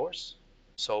 Of course.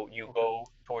 So you Okay. go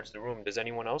towards the room. Does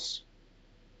anyone else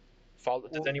follow?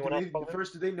 Does Well, anyone else follow?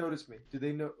 first, do they notice me? Do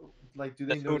they know? Like, do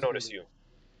they Does who notice notice me? you?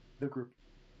 The group.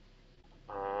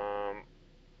 Um,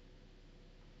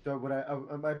 So would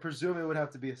I presume it would have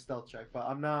to be a stealth check, but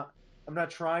I'm not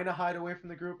trying to hide away from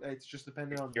the group. It's just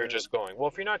depending on. you're just going. Well,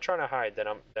 if you're not trying to hide, then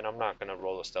I'm not gonna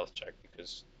roll a stealth check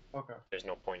because Okay. there's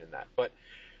no point in that. But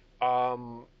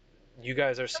you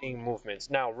guys are seeing movements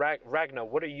now. Ragna,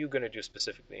 what are you gonna do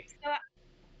specifically?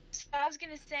 So I was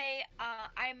gonna say,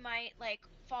 I might like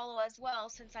follow as well,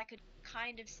 since I could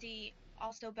kind of see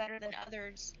also better than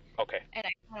others, Okay. and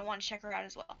I kind of want to check her out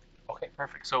as well. Okay,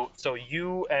 perfect. So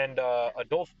you and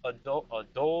Adolo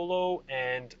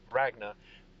and Ragna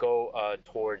go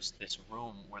towards this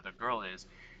room where the girl is,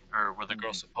 or where the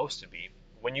girl's supposed to be.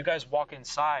 When you guys walk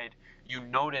inside, you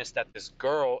notice that this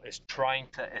girl is trying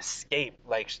to escape.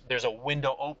 Like there's a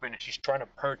window open, and she's trying to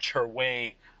perch her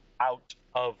way out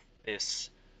of this,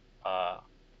 of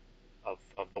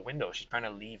the window. She's trying to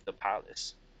leave the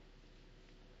palace.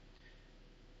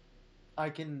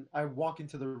 I walk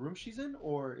into the room she's in,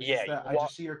 or is Yeah, this that you I walk-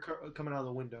 just see her coming out of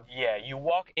the window? Yeah, you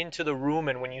walk into the room,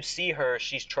 and when you see her,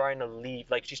 she's trying to leave.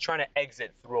 Like she's trying to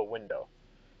exit through a window.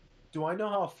 Do I know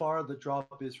how far the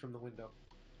drop is from the window?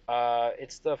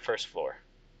 It's the first floor.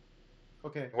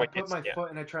 Okay, I Wait, put my yeah.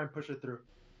 foot and I try and push her through.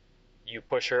 You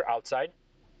push her outside.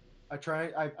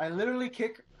 I literally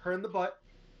kick her in the butt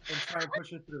and try and push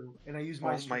her through, and I use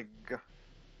my Oh my god.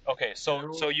 Okay,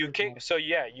 so you kick. So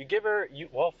yeah, you give her.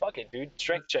 Well, fuck it, dude.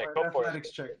 Strength check. Go for it.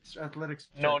 Athletics check. Athletics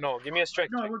check. No. Give me a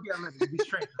strength No, check. it would be athletics. It'd be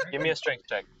strength. Right? Give me a strength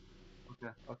check.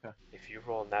 Okay. If you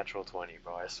roll natural 20,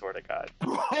 bro, I swear to God,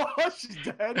 She's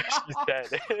dead. she's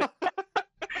dead.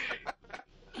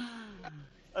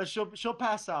 She'll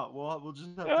pass out. We'll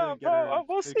just have to get her.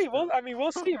 We'll fixed see.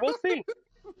 up. We'll see.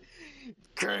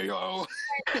 KO.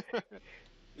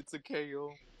 It's a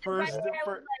KO. First,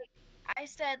 Right, I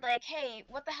said like, hey,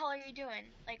 what the hell are you doing?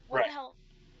 Like, what Right. the hell?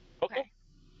 Okay.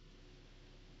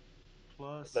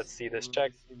 plus. Let's see this let me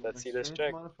check. see Let's my see this strength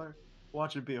check. Modifier.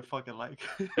 Watch it be a fucking like.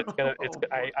 It's gonna. Oh,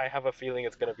 boy. I have a feeling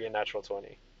it's gonna be a natural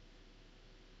 20.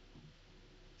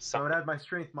 So I would add my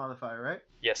strength modifier, right?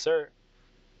 Yes, sir.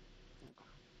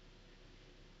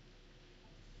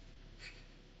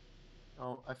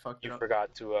 Oh, I fucked it You up.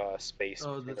 forgot to space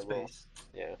Oh, between the the roll. space.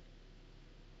 Yeah.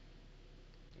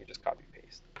 You just copy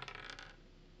paste.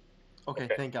 Okay,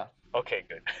 Okay. thank God. Okay,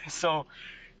 good. So,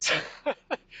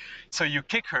 so you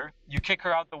kick her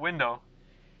out the window,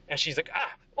 and she's like,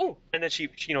 oh, and then she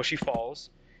falls,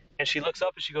 and she looks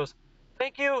up and she goes,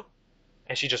 thank you,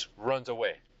 and she just runs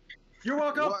away. You're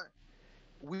welcome. What?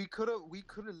 We could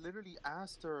have literally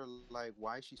asked her like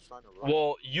why she's trying to run.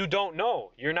 Well, you don't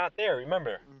know. You're not there.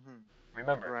 Remember.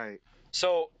 Mm-hmm. Right.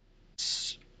 So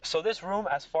this room,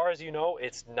 as far as you know,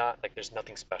 it's not like there's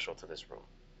nothing special to this room,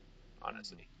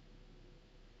 honestly.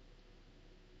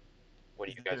 What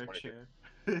do you guys want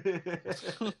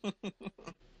to do?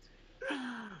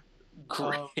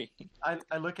 Great.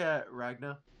 I look at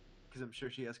Ragna because I'm sure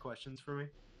she has questions for me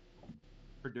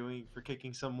for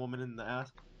kicking some woman in the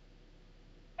ass.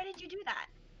 Why did you do that?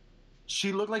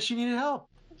 She looked like she needed help.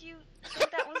 Did you think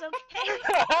that was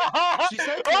okay? She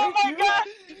said "Oh thank my you." God!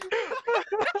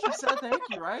 She said thank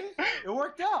you, right? It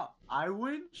worked out. I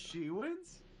win, she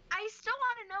wins. I still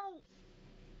want to know.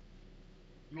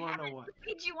 You want to know what? Why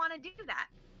did you want to do that?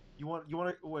 You want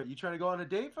to what? You trying to go on a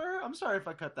date for her? I'm sorry if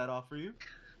I cut that off for you.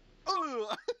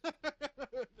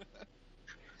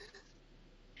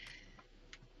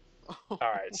 All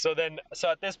right. So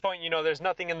at this point, there's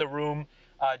nothing in the room.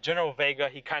 General Vega,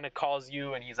 he kind of calls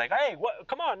you, and he's like, "Hey, what?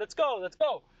 Come on, let's go."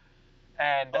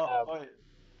 And Wait.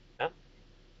 Huh?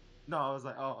 No, I was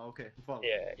like, oh, okay. Follow.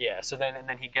 yeah. So then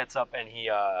he gets up and he,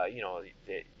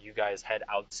 you guys head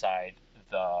outside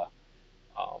the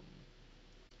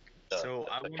So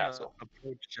I the want to castle.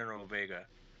 approach General Vega.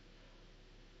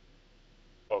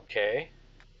 Okay.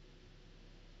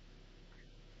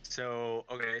 So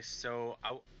I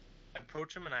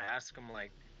approach him and I ask him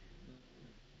like,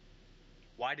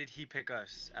 why did he pick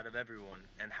us out of everyone,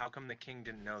 and how come the king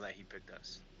didn't know that he picked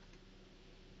us?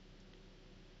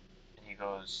 And he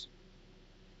goes,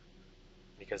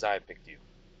 "Because I picked you.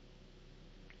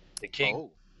 The king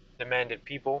demanded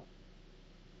people,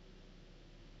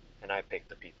 and I picked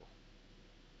the people.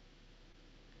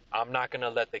 I'm not gonna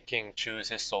let the king choose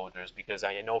his soldiers because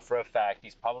I know for a fact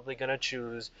he's probably gonna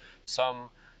choose some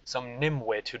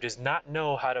nimwit who does not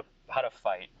know how to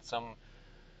fight. Some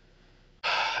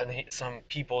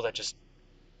people that just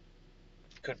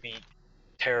could be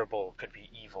terrible, could be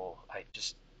evil.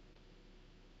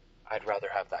 I'd rather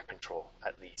have that control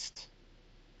at least."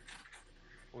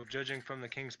 Well, judging from the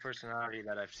king's personality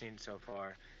that I've seen so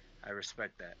far, I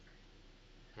respect that.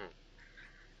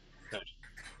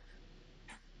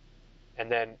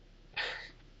 And then,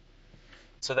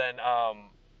 so then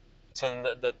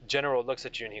the general looks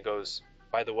at you and he goes,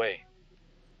 "By the way,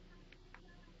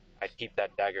 I'd keep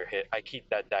that dagger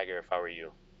if I were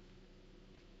you."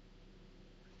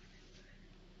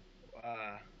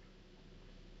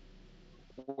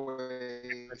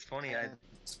 Wait, It's funny.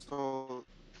 So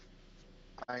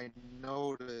I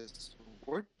noticed.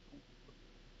 Where?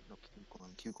 No,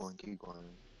 keep going.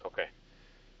 Okay.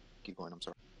 Keep going. I'm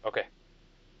sorry. Okay.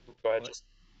 Go ahead. What? Just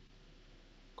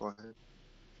Go ahead.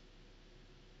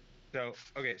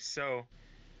 So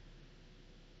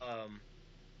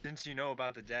since you know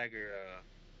about the dagger,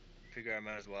 figure I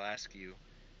might as well ask you.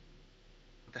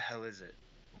 the hell is it?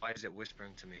 Why is it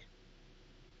whispering to me?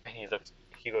 And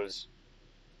he goes,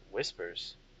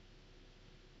 whispers?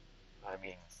 I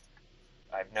mean,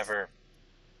 I've never...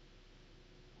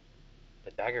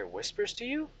 The dagger whispers to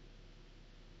you?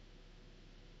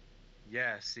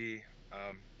 Yeah, see,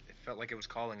 it felt like it was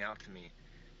calling out to me.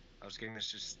 I was getting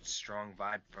this just strong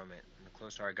vibe from it, and the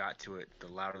closer I got to it, the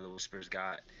louder the whispers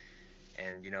got.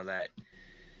 And, that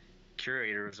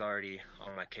curator was already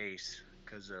on my case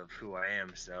because of who I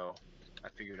am, so I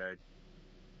figured I'd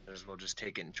as well just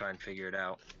take it and try and figure it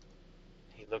out.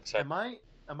 He looks at...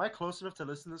 Am I close enough to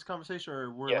listen to this conversation,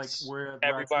 or Yes. we're at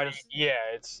Everybody... Rat's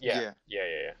Nest? Yeah.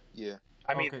 Yeah.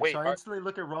 I mean, okay, wait. so I instantly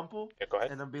look at Rumple, Yeah, go ahead.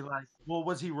 and then be like, well,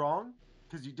 was he wrong?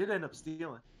 Because you did end up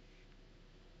stealing.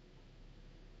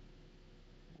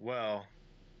 Well,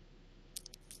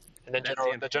 And then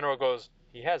That's the general goes,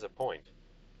 he has a point.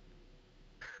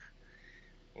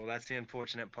 well, that's the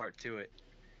unfortunate part to it.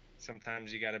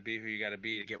 Sometimes you gotta be who you gotta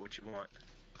be to get what you want.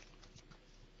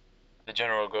 The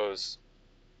general goes,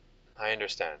 I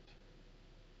understand.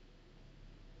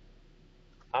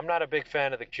 I'm not a big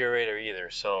fan of the curator either,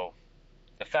 so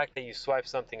the fact that you swipe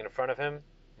something in front of him,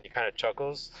 he kind of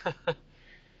chuckles.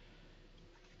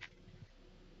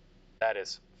 That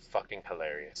is fucking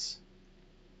hilarious.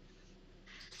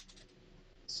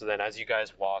 So then as you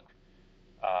guys walk,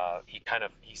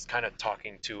 he's kind of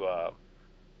talking to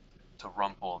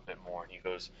Rumple a bit more, and he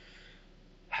goes,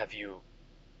 Have you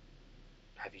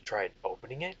tried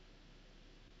opening it?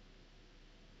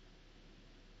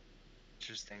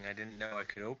 Interesting. I didn't know I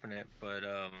could open it, but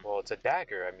Well, it's a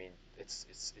dagger. I mean,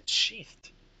 it's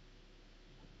sheathed.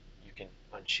 You can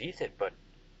unsheath it, but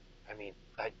I mean,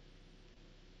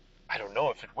 I don't know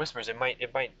if it whispers. That might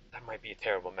be a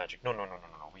terrible magic. No.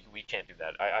 We can't do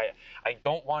that. I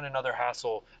don't want another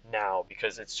hassle now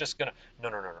because it's just gonna.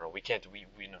 No. We can't. We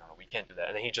can't do that.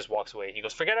 And then he just walks away. He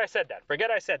goes, Forget I said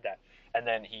that. And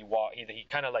then he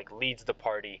kind of like leads the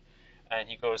party, and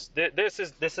he goes, This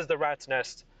is the Rat's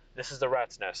Nest. This is the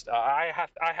Rat's Nest. I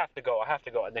have to go.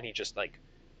 And then he just like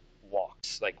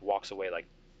walks away, like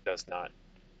does not.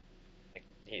 Like,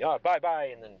 he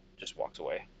bye, and then just walks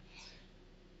away.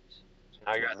 So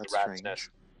now you're at the That's Rat's strange. Nest.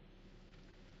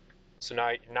 So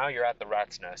now you're at the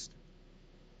Rat's Nest,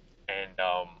 and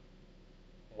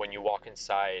when you walk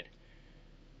inside,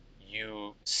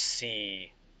 you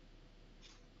see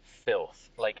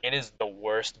filth. Like, it is the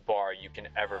worst bar you can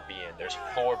ever be in. There's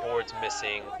floorboards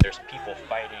missing. There's people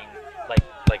fighting, like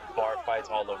bar fights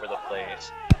all over the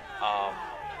place.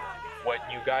 What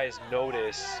you guys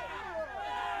notice,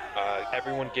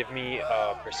 everyone give me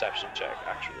a perception check,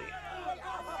 actually.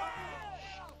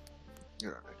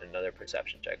 Yeah. Another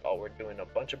perception check. Oh, we're doing a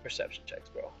bunch of perception checks,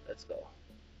 bro. Let's go.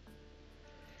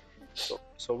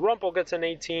 So Rumple gets an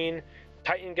 18,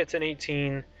 Titan gets an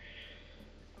 18,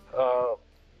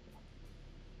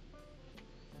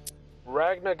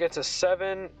 Ragna gets a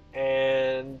 7,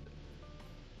 and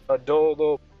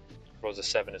Adolo rolls a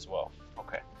 7 as well.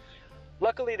 Okay.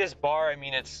 Luckily, this bar, I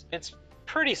mean, it's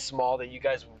pretty small that you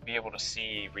guys will be able to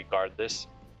see regardless.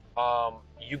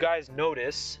 You guys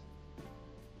notice...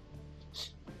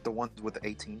 The ones with the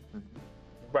 18. Mm-hmm.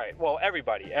 Right. Well,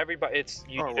 everybody. It's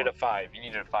you needed a 5. You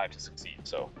needed a 5 to succeed.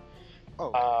 So,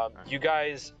 you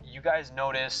guys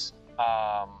notice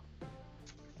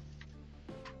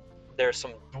there's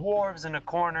some dwarves in a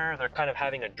corner. They're kind of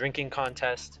having a drinking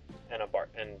contest and a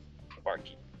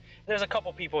barkeep. There's a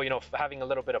couple people, having a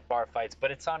little bit of bar fights,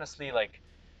 but it's honestly like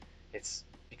it's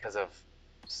because of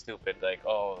stupid, like,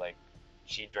 oh, like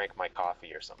she drank my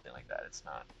coffee or something like that. It's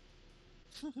not.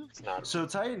 It's not. So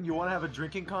Titan, you want to have a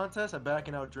drinking contest? I bet I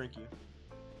can outdrink you.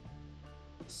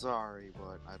 Sorry,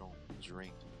 but I don't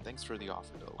drink. Thanks for the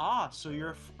offer, though. Ah, so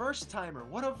you're a first timer.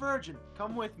 What a virgin!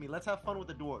 Come with me. Let's have fun with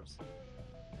the dwarves.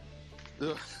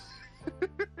 Ugh.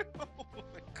 Oh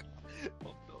my god!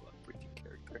 Oh no, that freaking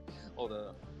character. Hold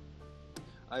up.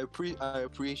 I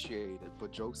appreciate it,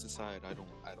 but jokes aside, I don't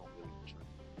really drink.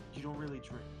 You don't really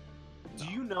drink. Do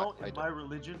No, you know I in my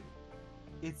religion,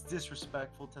 it's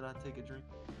disrespectful to not take a drink?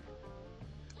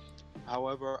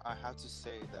 However, I have to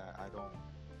say that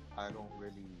I don't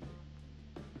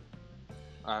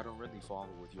really follow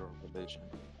with your religion.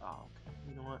 Oh, okay.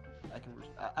 You know what?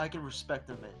 I can respect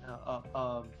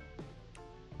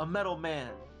a metal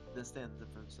man that stands up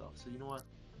for himself. So you know what?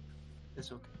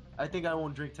 It's okay. I think I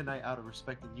won't drink tonight out of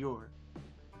respecting your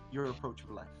approach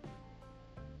of life.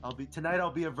 I'll be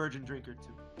a virgin drinker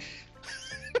too.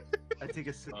 I take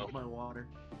a sip of my water.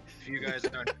 if you guys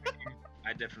aren't drinking,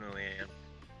 I definitely am.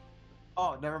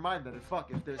 Oh, never mind then.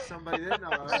 Fuck, if there's somebody there, no.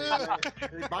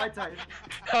 Bye, Titan.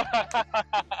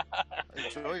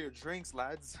 Enjoy your drinks,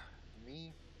 lads.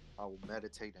 Me, I will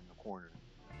meditate in the corner,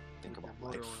 think about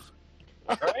Okay, life.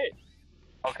 All right.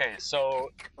 Okay, so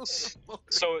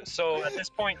at this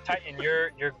point, Titan,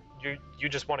 you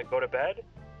just want to go to bed?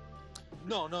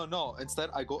 No. Instead,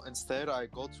 I go to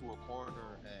a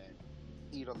corner and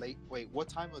eat a late. Wait, what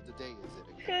time of the day is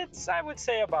it again? It's, I would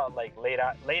say, about like late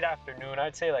afternoon.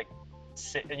 I'd say like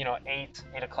 8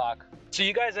 o'clock. So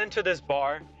you guys enter this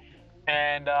bar,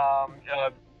 and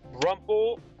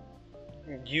Rumpel,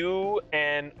 you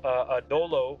and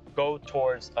Adolo go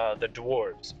towards the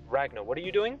dwarves. Ragnar, what are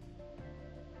you doing?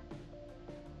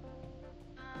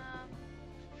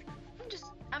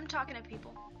 I'm talking to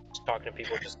people. Just talking to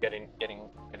people, just getting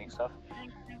stuff.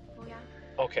 Oh yeah.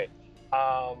 Okay.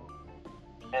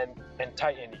 And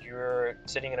Titan, you're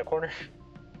sitting in a corner.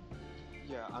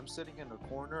 Yeah, I'm sitting in a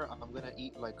corner. I'm gonna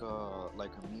eat like a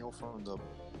meal from the.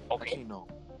 Okay. Actually, no.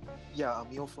 Yeah, a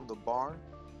meal from the bar,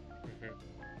 Mhm.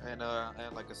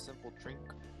 and like a simple drink.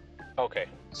 Okay.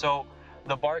 So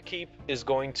the barkeep is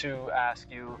going to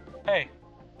ask you, "Hey,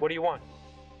 what do you want?"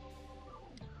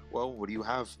 Well, what do you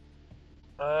have?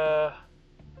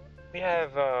 We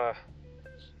have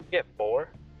boar.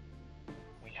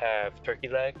 We have turkey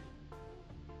leg.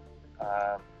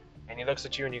 And he looks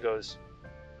at you and he goes,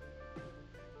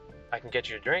 "I can get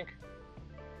you a drink."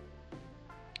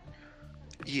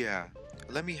 Yeah,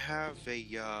 let me have a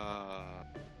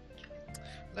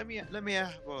let me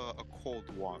have a cold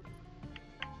water.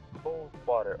 Cold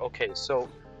water. Okay, so,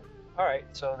 all right.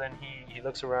 So then he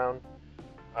looks around.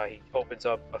 He opens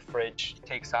up a fridge,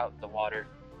 takes out the water.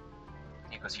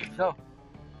 He goes, "Here you go."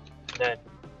 And then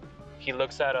he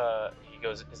looks at he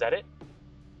goes, "Is that it?"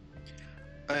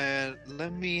 And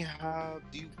let me have.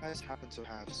 Do you guys happen to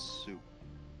have soup?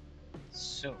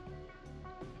 Soup.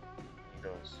 He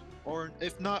goes, Or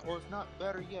if not,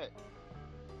 better yet,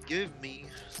 give me.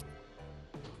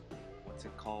 What's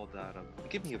it called?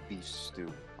 Give me a beef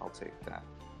stew. I'll take that.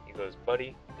 he goes,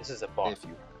 "Buddy, this is a bar. If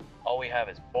you, All we have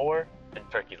is boar and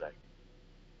turkey leg."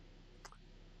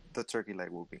 the turkey leg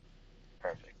will be.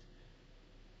 Perfect.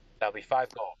 That'll be 5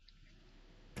 gold.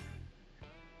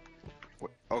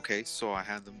 Okay, so I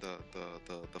hand them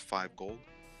the 5 gold.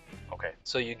 Okay,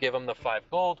 so you give him the 5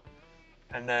 gold,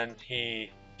 and then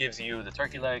he gives you the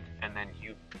turkey leg, and then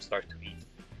you start to eat.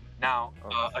 Now,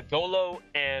 Adolo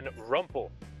and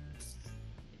Rumpel,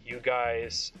 you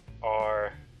guys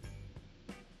are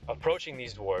approaching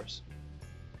these dwarves.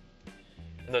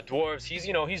 And the dwarves,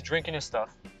 he's drinking his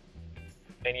stuff,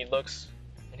 and he looks,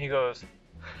 and he goes,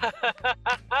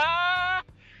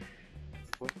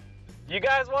 "You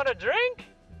guys want a drink?"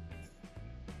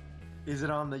 Is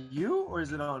it on the you or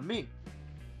is it on me?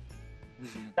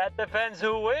 That depends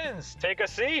who wins. Take a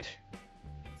seat.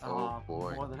 Oh,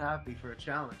 boy. More than happy for a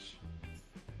challenge.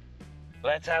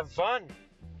 Let's have fun.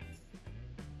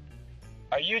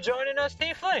 Are you joining us,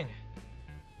 Tiefling?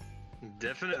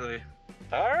 Definitely.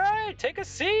 All right, take a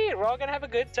seat. We're all gonna have a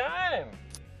good time.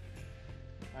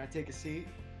 I take a seat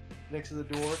next to the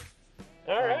door.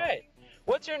 All right.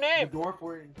 What's your The name? dwarf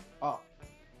wearing. Oh.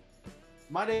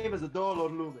 My name is Adolo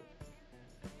Lumen.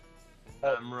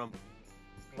 I'm Rump.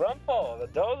 Rumpel, the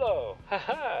Dolo.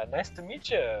 Haha, nice to meet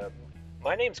you.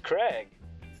 My name's Craig.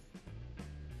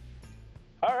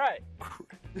 All right.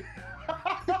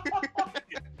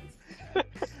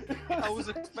 I was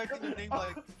expecting a name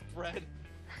like Fred,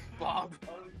 Bob.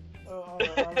 I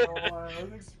don't know why I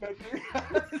was expecting.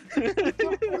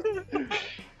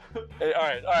 Hey, all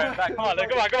right, back. Come on. We're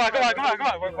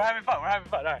having fun.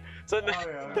 All right. So,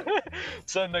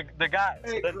 so the guy.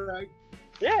 Hey, Greg.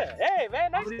 Yeah. Hey,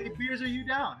 man. How Nice. many beers are you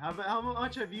down? How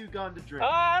much have you gone to drink?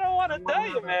 I don't want to tell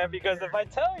you, man, because if I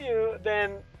tell you,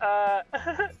 then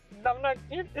I'm not.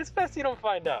 It's best you don't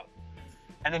find out.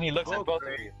 And then he looks at both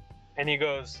of you, and he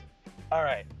goes, "All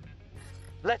right,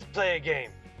 let's play a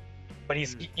game." But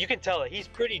you can tell that he's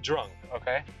pretty drunk,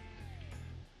 okay?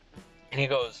 And he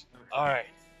goes, "All right,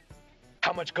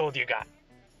 how much gold you got?"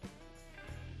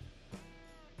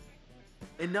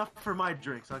 Enough for my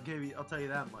drinks. I'll tell you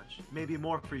that much. Maybe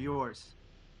more for yours.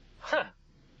 Huh.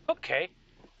 Okay.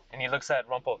 And he looks at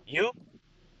Rumpel. You?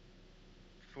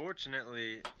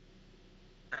 Fortunately,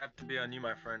 I have to be on you,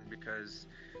 my friend, because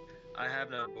I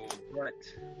have no gold, but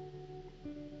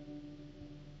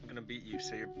I'm gonna beat you,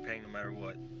 so you're paying no matter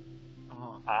what.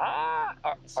 Oh.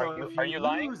 Are you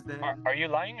lying? lose, then... Are you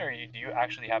lying, or do you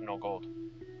actually have no gold?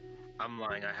 I'm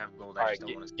lying. I have gold. All I right, just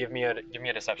don't want to. give me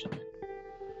a deception.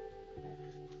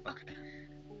 Okay.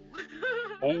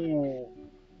 Oh.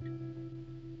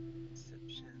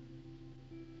 Deception.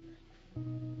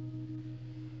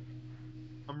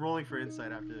 I'm rolling for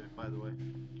insight after, by the way.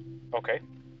 Okay.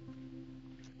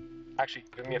 Actually,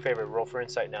 do me a favor. Roll for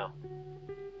insight now.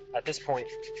 at this point,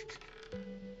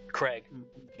 Craig,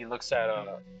 he looks at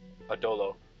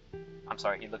Adolo. I'm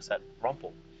sorry, he looks at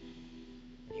Rumple.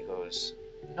 He goes,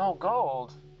 "No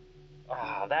gold?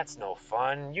 Ah, that's no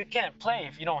fun. You can't play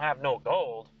if you don't have no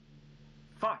gold."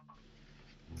 Fuck.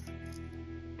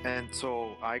 And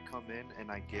so I come in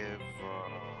and I give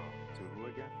to who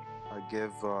again? I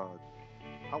give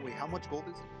how much gold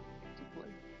is it to play?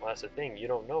 Well, that's the thing. You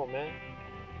don't know, man.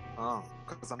 Oh,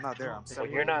 because I'm not there. I'm Well,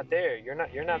 separate. you're not there. You're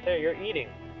not there. You're eating.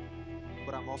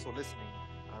 But I'm also listening.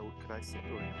 Could I say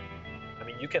or I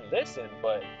mean, you can listen,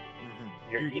 but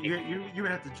mm-hmm. you're eating. You're gonna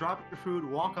have to drop your food,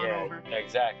 walk on Yeah, over.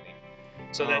 exactly.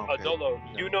 So then, Oh, okay. Adolo,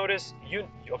 you No. notice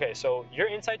okay? So your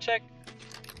insight check,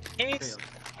 he's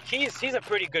a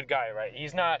pretty good guy, right?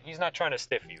 He's not trying to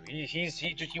stiff you.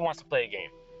 He wants to play a game.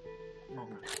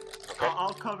 Okay.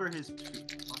 I'll cover his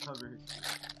feet. I'll cover his feet.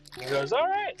 He goes, all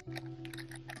right.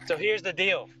 So here's the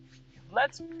deal.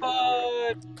 Let's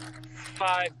put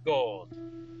 5 gold.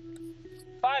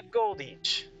 5 gold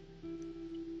each.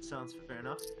 Sounds fair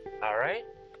enough. All right.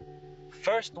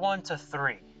 First one to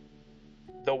 3.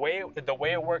 The way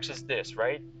it works is this,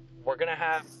 right? We're gonna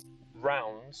have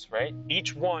rounds, right?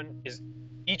 Each one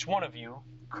of you,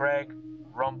 Craig,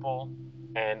 Rumple,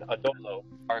 and Adolo,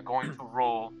 are going to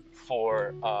roll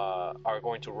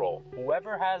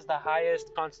Whoever has the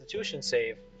highest Constitution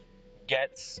save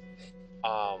gets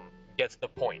the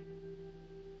point.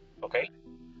 Okay?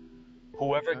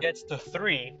 Whoever gets to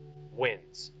 3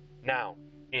 wins. Now,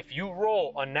 if you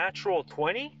roll a natural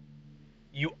 20,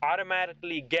 you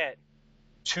automatically get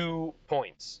 2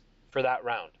 points for that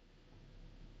round.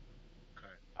 Okay.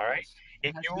 All right?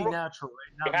 It has to be natural,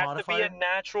 right? It Not has modified. to be a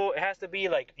natural. It has to be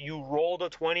like you rolled a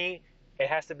 20. It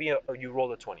has to be you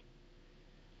rolled a 20.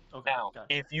 Okay, Now, gotcha.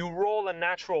 if you roll a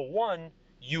natural 1,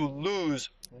 you lose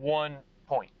 1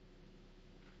 point.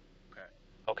 Okay.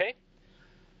 Okay?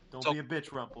 Don't so- be a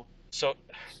bitch, Rumple. So,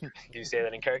 can you say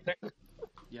that in character?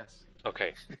 Yes.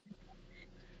 Okay.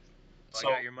 Well,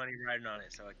 I got your money riding on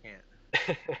it, so I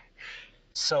can't.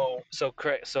 So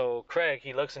Craig,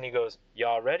 he looks and he goes,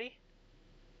 "Y'all ready?"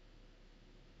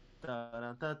 Dun,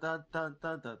 dun, dun, dun, dun,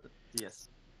 dun, dun. Yes.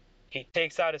 He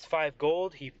takes out his 5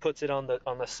 gold. He puts it on the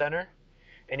center,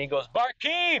 and he goes,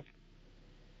 "Barkeep!"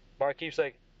 Barkeep's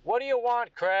like, "What do you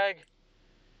want, Craig?"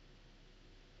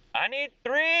 "I need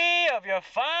 3 of your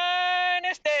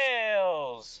finest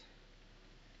ales."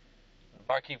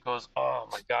 Barkeep goes, "Oh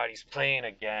my God, he's playing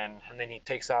again." And then he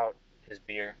takes out his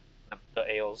beer, the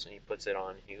ales, and he puts it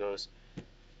on. He goes,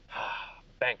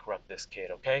 "Bankrupt this kid,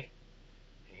 okay?"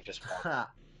 And he just walks. Ha.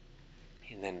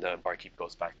 And then the barkeep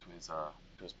goes back to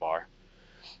his bar.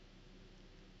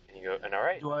 And you go, and all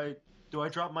right. Do I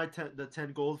drop the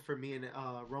 10 gold for me and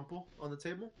Rumple on the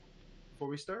table before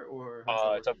we start, or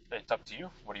how's that work? It's up to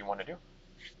you. What do you want to do?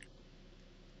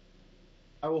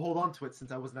 I will hold on to it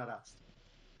since I was not asked.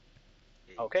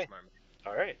 Yeah, Okay. smart man.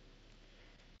 All right.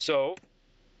 So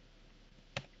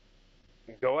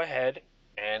go ahead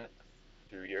and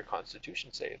do your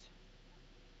Constitution save.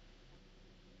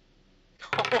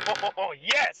 Oh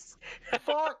yes!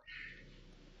 Fuck!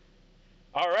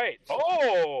 All right.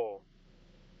 Oh.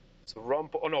 So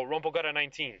Rumple got a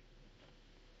 19.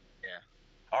 Yeah.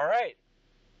 All right.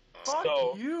 Fuck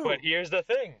So, you! but here's the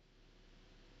thing.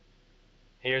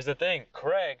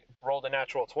 Craig rolled a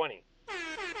natural 20.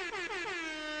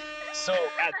 So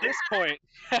at this point,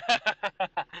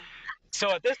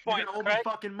 You're gonna owe me Craig.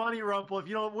 fucking money, Rumple, if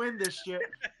you don't win this shit.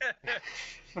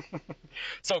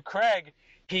 So Craig,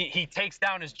 he takes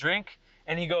down his drink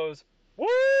and he goes, "Woo!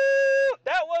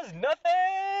 That was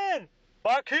nothing!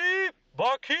 Barkeep!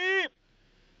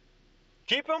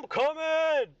 Keep him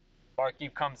coming!"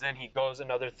 Barkeep comes in, he goes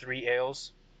another 3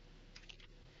 ales.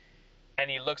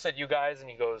 And he looks at you guys and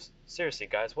he goes, "Seriously,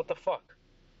 guys, what the fuck?"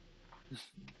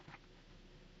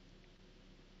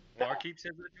 Barkeep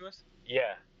said that to us?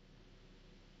 Yeah.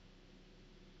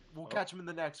 We'll catch him in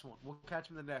the next one. And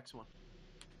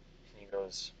he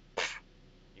goes,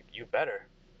 you better.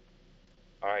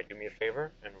 All right, do me a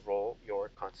favor and roll your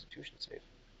Constitution save.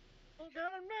 Oh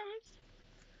God, I'm nervous.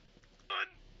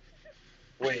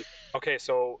 Wait. Okay,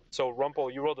 so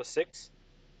Rumple, you rolled a 6,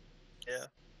 Yeah.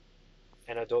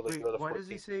 and Adola, Wait, you rolled a why 14. does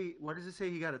he say? Why does it say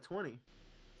he got a 20?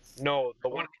 No, the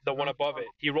one above it.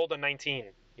 He rolled a 19.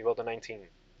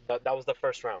 That was the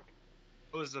first round.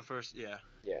 What was the first? Yeah.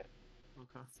 Yeah.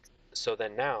 Okay. So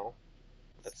then now,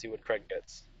 let's see what Craig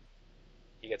gets.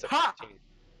 He gets a Ha! 15.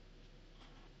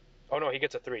 Oh no, he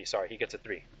gets a 3. Sorry, he gets a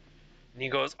 3. And he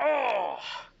goes, "Oh,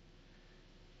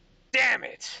 damn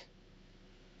it!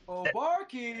 Oh,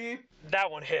 Barkeep! That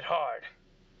one hit hard."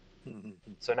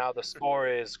 So now the score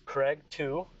is Craig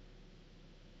 2,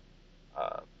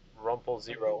 Rumple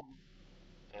 0,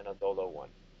 and Adolo 1.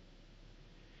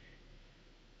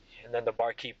 And then the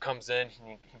barkeep comes in,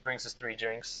 he brings us 3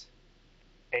 drinks,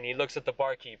 and he looks at the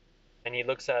barkeep, and he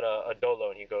looks at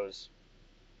Adolo, and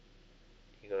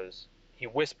he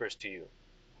whispers to you,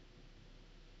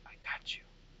 I got you.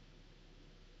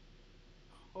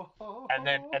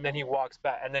 And then he walks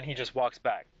back, and then he just walks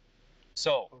back.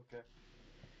 So Okay.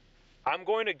 I'm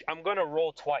going to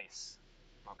roll twice.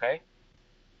 Okay?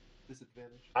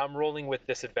 Disadvantage. I'm rolling with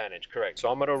disadvantage, correct. So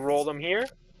I'm going to roll them here.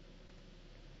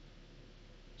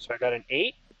 So I got an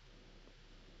 8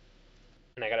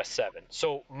 and I got a 7.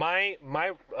 So my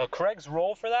Craig's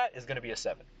roll for that is going to be a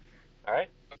 7. All right?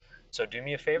 So do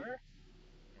me a favor,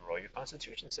 roll your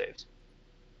constitution saves.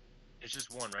 It's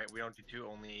just one, right? We don't do 2,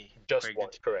 only Just Craig one,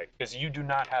 did 2. correct, because you do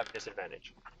not have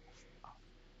disadvantage.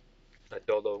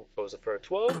 Dolo goes for a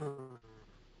 12.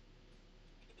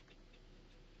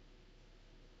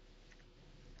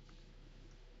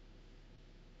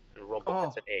 And Rumple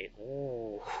gets an 8.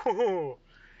 Ooh.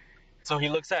 So he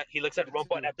looks at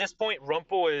Rumple, and at this point,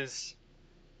 Rumple is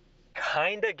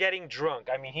kind of getting drunk.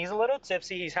 I mean, he's a little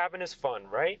tipsy. He's having his fun,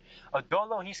 right?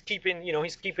 Dolo, he's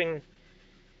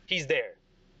there,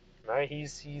 right?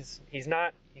 He's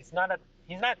not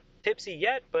tipsy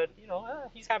yet, but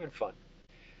he's having fun.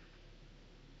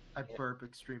 I burp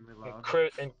extremely loud.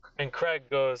 And Craig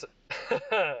goes,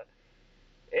 "Hey,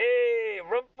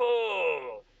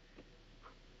 Rumple.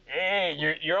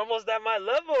 Hey, you're almost at my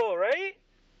level, right?"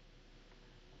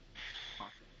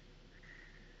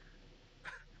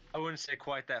 I wouldn't say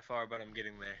quite that far, but I'm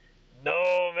getting there.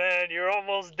 No, man, you're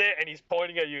almost there. And he's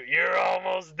pointing at you. You're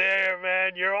almost there,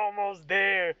 man. You're almost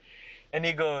there. And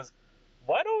he goes,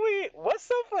 what's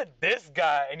up with this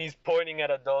guy? And he's pointing at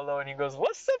Adolo, and he goes,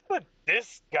 what's up with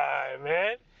this guy,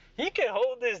 man? He can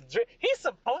hold this drink. He's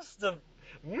supposed to,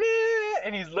 man.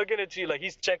 And he's looking at you like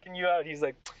he's checking you out. He's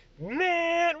like,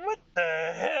 man, what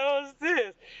the hell is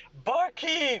this?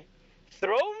 Barkeep,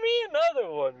 throw me another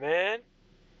one, man.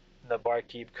 The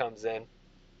barkeep comes in.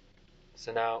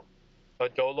 So now,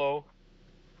 Adolo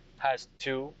has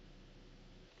 2,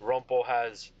 Rumple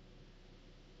has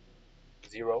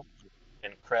 0,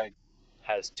 and Craig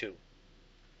has 2.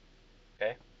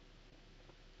 Okay?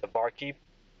 The barkeep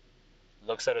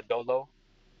looks at Adolo,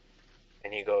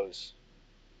 and he goes,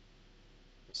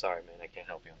 I'm sorry, man, I can't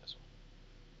help you on this one.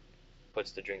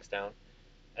 Puts the drinks down.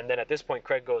 And then at this point,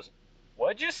 Craig goes,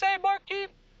 what'd you say,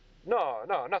 barkeep? No,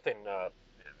 nothing.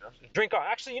 Drink on.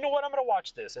 Actually, you know what? I'm going to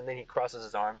watch this. And then he crosses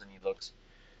his arms, and he looks.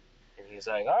 And he's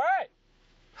like, all right.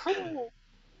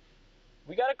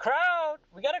 We got a crowd.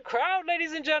 We got a crowd,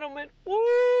 ladies and gentlemen. Woo!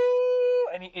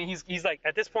 And he's like,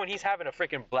 at this point, he's having a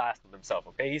freaking blast with himself,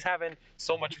 okay? He's having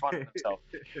so much fun with himself.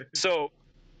 So,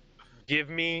 give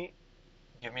me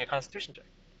a constitution check.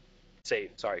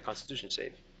 Constitution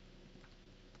save.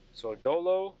 So,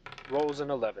 Dolo rolls an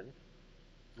 11.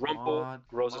 Rumple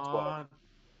rolls a 12.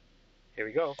 Here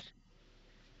we go.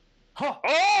 Huh.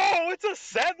 Oh, it's a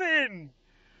 7!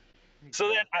 So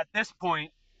then, at this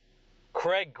point,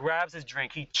 Craig grabs his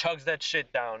drink, he chugs that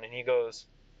shit down, and he goes,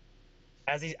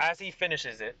 as he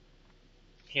finishes it,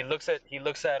 he looks at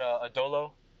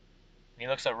Adolo, and he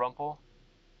looks at Rumple,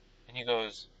 and he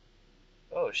goes,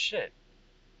 oh shit,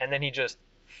 and then he just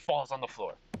falls on the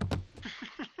floor.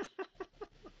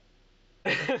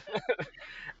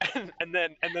 and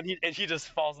then he just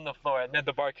falls on the floor, and then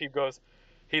the barkeep goes,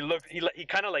 he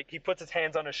kind of like, he puts his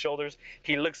hands on his shoulders,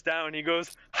 he looks down, and he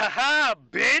goes, haha,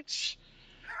 bitch.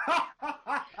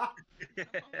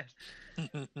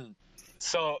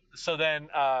 So then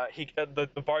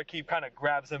the barkeep kind of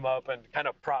grabs him up and kind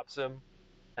of props him,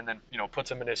 and then puts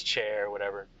him in his chair or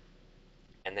whatever,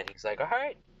 and then he's like, all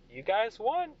right, you guys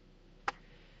won.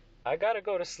 I gotta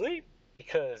go to sleep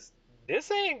because this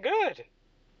ain't good.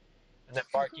 And then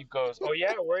barkeep goes, oh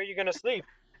yeah, where are you gonna sleep?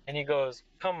 And he goes,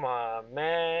 come on,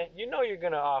 man, you know you're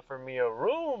gonna offer me a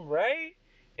room, right?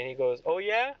 And he goes, oh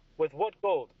yeah, with what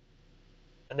gold?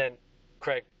 And then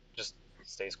Craig just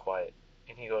stays quiet,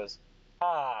 and he goes,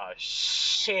 ah,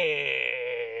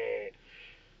 shit.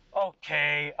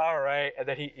 Okay, all right. And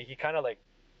then he kind of like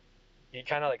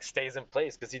stays in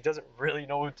place because he doesn't really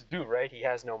know what to do, right? He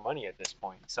has no money at this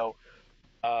point. So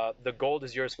the gold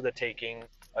is yours for the taking.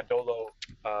 Adolo,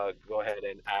 go ahead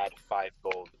and add 5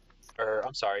 gold. Or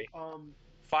I'm sorry,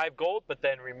 5 gold. But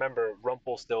then remember,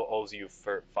 Rumple still owes you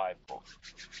for 5 gold.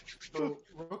 So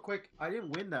real quick, I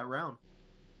didn't win that round.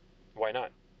 Why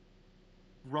not?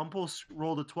 Rumple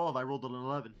rolled a 12. I rolled an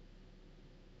 11.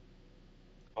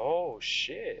 Oh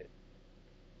shit.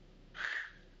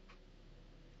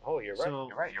 Oh, you're right. So,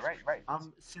 You're right.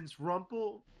 Since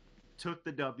Rumple took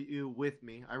the W with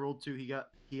me. I rolled 2. He got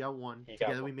 1. He got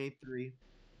Together we one. made 3.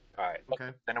 All right. Okay.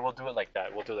 Then we'll do it like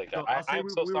that. We'll do it like that. So I'll say I'm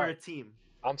so we were sorry. a team.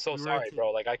 I'm so we were a sorry, team.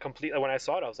 bro. Like I completely when I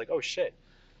saw it, I was like, oh shit.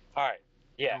 All right.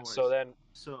 Yeah. No So worries. then,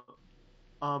 So,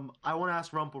 I want to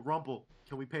ask Rumple. Rumple,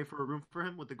 can we pay for a room for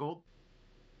him with the gold?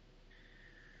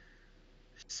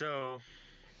 So,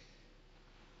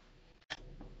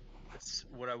 that's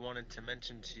what I wanted to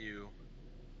mention to you.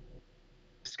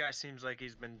 This guy seems like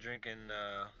he's been drinking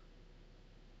a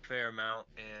fair amount,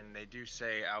 and they do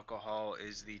say alcohol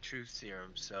is the truth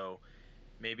serum. So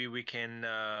maybe we can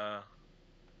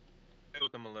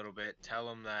with him a little bit.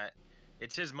 Tell him that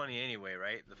it's his money anyway,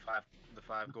 right? The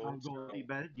five gold. 5 gold he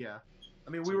betted. Yeah. I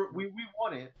mean, we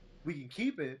want it. We can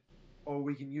keep it, or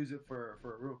we can use it for a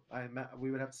room.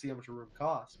 We would have to see how much a room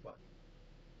costs, but.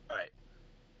 Right.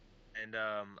 And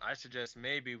I suggest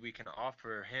maybe we can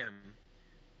offer him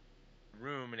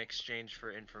room in exchange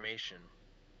for information.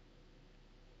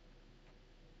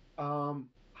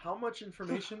 How much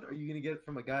information are you gonna get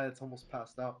from a guy that's almost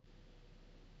passed out?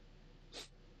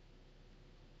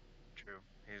 True.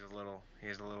 He's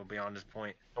a little beyond his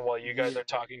point. and while you guys are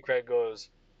talking, Craig goes,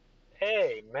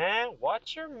 "Hey, man,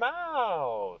 watch your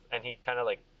mouth," and he kind of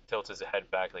like tilts his head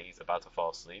back like he's about to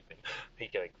fall asleep, and he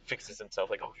like fixes himself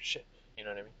like, "Oh shit," you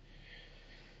know what I mean?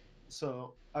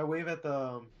 So I wave at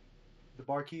the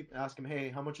barkeep and ask him, "Hey,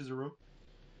 how much is a room?"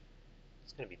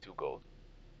 It's gonna be 2 gold.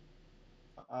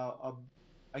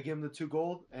 I give him the 2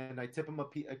 gold and I tip him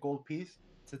a gold piece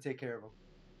to take care of him.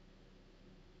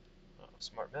 Oh,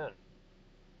 smart man.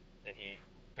 And he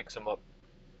picks him up,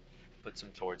 puts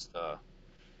him towards the,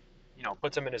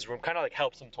 puts him in his room, kind of like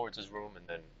helps him towards his room, and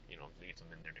then leaves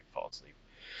him in there to fall asleep.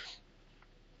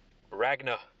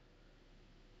 Ragna,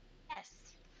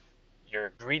 Yes.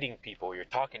 you're greeting people, you're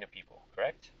talking to people,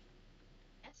 correct?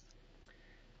 Yes.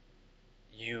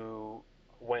 You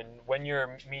when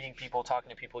you're meeting people,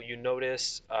 talking to people, you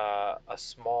notice a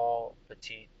small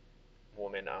petite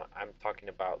woman. I'm talking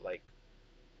about like,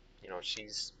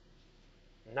 she's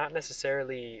not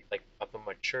necessarily like of a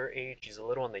mature age. She's a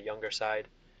little on the younger side.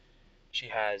 She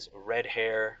has red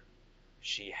hair.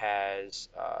 She has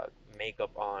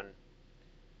makeup on,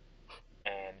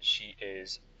 and she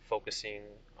is focusing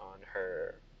on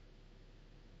her.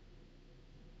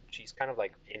 She's kind of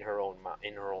like in her own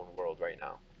world right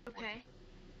now. Okay.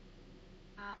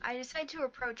 I decide to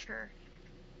approach her.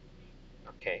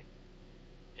 Okay.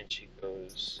 And she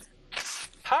goes,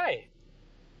 "Hi."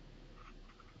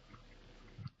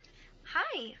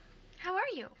 Hi. How are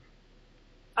you?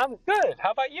 I'm good.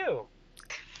 How about you?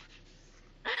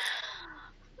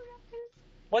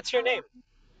 What's your name?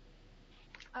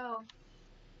 Oh.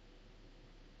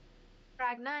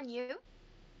 Ragna, and you?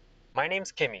 My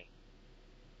name's Kimmy.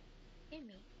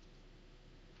 Amy.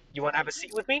 You want to have a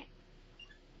seat with me?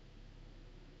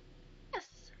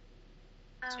 Yes.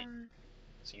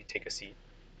 So you take a seat.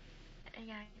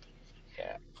 Yeah, I can take this.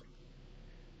 Yeah.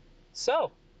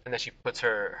 So, and then she puts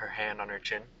her hand on her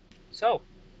chin. So,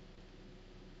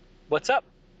 what's up?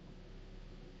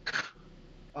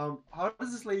 How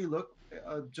does this lady look?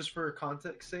 Just for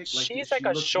context sake, She's does like she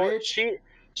a look short. rich?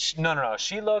 No.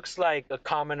 She looks like a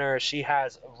commoner. She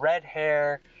has red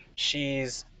hair.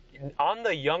 She's on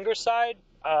the younger side,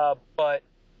 but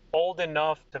old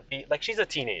enough to be like she's a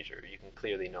teenager. You can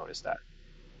clearly notice that.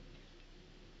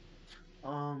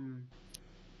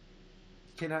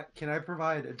 Can I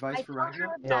provide advice I for told Ragnar?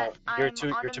 her No, that you're I'm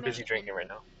too on you're a too busy mission. drinking right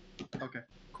now. Okay,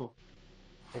 cool.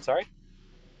 I'm sorry.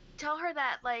 Tell her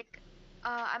that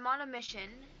I'm on a mission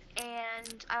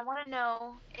and I want to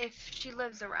know if she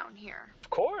lives around here. Of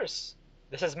course.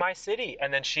 This is my city.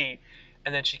 And then she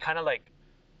kind of like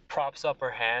props up her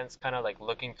hands, kind of like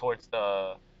looking towards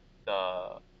the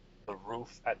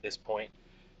roof at this point.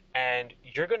 And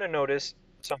you're gonna notice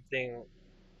something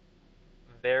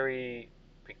very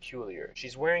peculiar.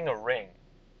 She's wearing a ring,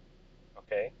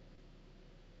 okay?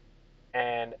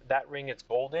 And that ring is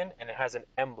golden and it has an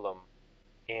emblem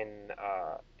in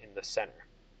the center.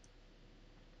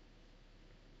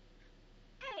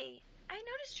 Hey, I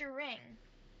noticed your ring.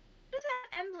 What does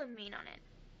that emblem mean on it?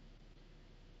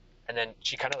 And then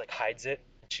she kind of like hides it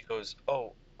and she goes,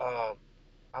 "Oh,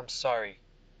 I'm sorry.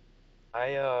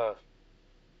 I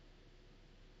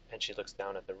and she looks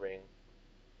down at the ring.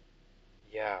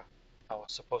 Yeah, I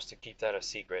was supposed to keep that a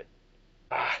secret.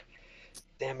 Ah,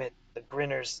 damn it. The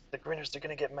grinners, they're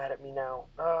gonna get mad at me now.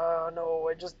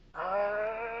 No,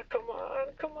 come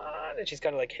on. And she's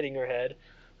kind of like hitting her head.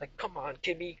 Like, come on,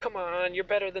 Kimmy, come on, you're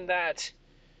better than that.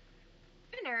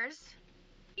 Grinners?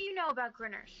 What do you know about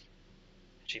Grinners?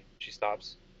 She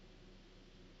stops.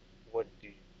 What do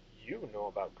you know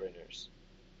about grinners?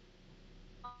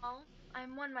 Well,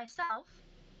 I'm one myself.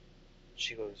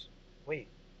 She goes, wait,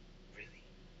 really?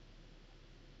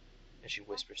 And she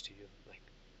whispers to you, like,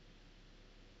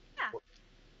 Yeah.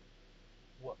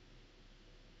 what,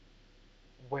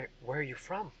 what, where are you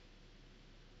from?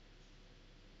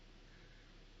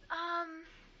 Um,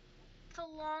 it's a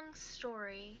long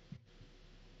story.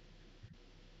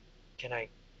 Can I,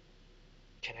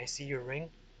 can I see your ring?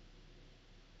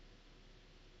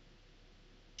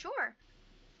 Sure.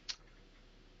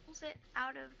 Pulls it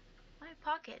out of my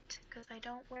pocket because I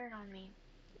don't wear it on me.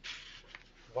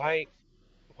 Why,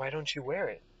 why don't you wear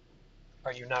it?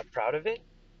 Are you not proud of it?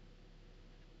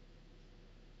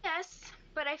 Yes,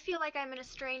 but I feel like I'm in a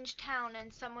strange town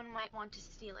and someone might want to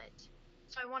steal it.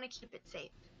 So I want to keep it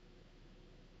safe.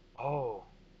 Oh,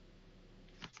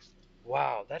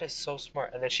 wow, that is so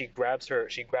smart. And then she grabs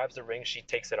the ring, she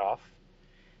takes it off,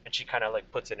 and she kind of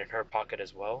like puts it in her pocket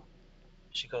as well.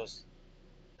 She goes,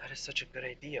 that is such a good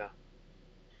idea.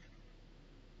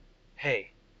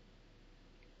 Hey,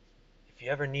 if you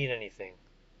ever need anything,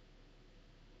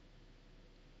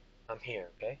 I'm here,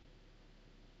 okay?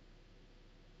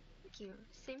 Thank you.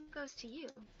 Same goes to you.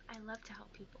 I love to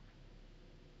help people.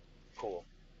 Cool.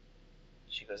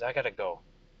 She goes, I gotta go.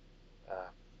 Uh,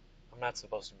 I'm not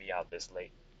supposed to be out this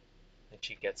late. And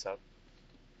she gets up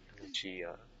and then she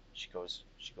goes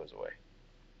away.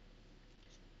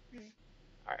 Hmm.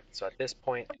 All right. So at this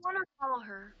point, I want to follow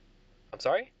her. I'm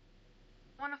sorry.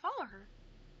 I want to follow her.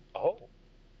 Oh,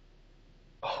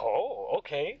 oh,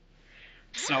 okay.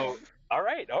 Yeah. So, all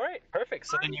right, perfect.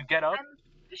 So then you get up. I'm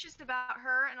suspicious about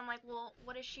her, and I'm like, well,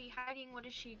 what is she hiding? What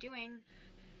is she doing?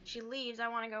 She leaves. I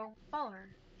want to go follow her.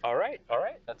 All right.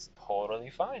 That's totally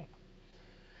fine.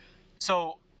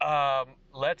 So,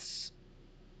 let's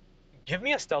give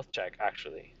me a stealth check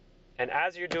actually. And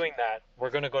as you're doing that,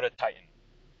 we're gonna go to Titan.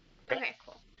 Okay. Okay,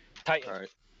 cool. Titan, All right.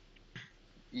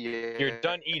 Yeah. you're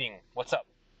done eating. What's up?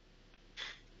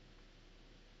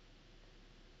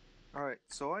 All right.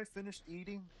 So I finished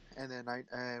eating, and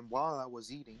while I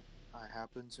was eating, I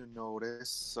happened to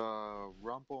notice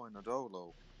Rumple and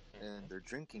Adolo in their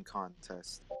drinking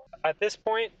contest. At this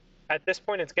point,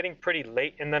 it's getting pretty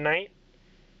late in the night.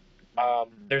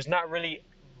 There's not really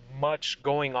much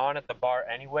going on at the bar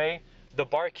anyway. The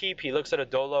barkeep, he looks at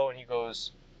Adolo and he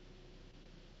goes,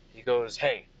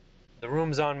 "Hey, the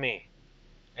room's on me."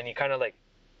 And he kind of like,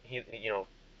 you know,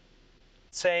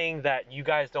 saying that you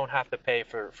guys don't have to pay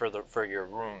for your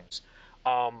rooms.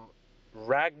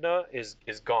 Ragna is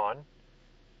gone.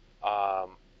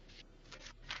 Um,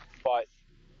 but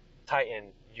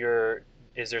Titan,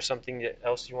 is there something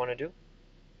else you want to do?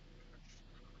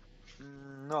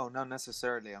 No, not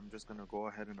necessarily. I'm just gonna go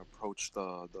ahead and approach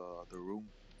the room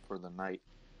for the night.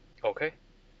 Okay,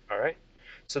 all right.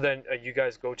 So then you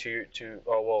guys go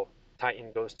oh well,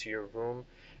 Titan goes to your room.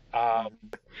 Um,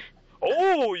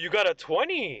 oh, you got a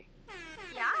 20.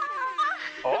 Yeah.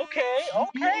 Okay,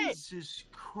 okay, Jesus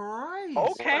Christ.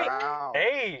 okay. Wow.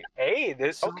 Hey,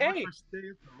 this So much okay. for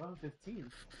staying for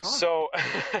 11:15. Fuck. So,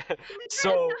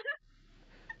 so,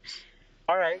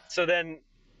 all right. So then,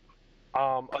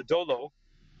 Adolo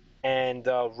and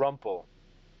Rumple,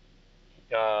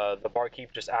 the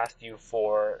barkeep just asked you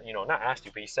for, not asked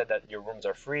you, but he said that your rooms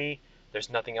are free. There's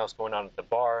nothing else going on at the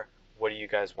bar. What do you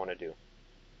guys want to do?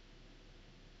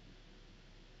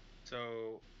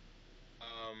 So,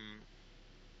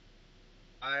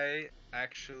 I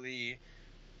actually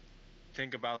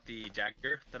think about the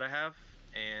dagger that I have,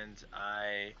 and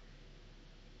I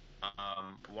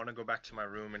want to go back to my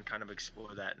room and kind of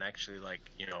explore that and actually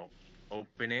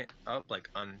open it up, like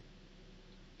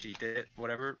unsheath it,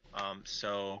 whatever.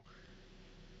 So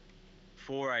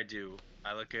before I do,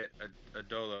 I look at a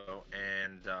Dolo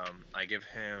and I give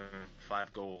him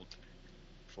 5 gold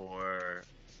for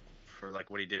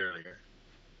like what he did earlier.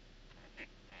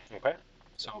 Okay.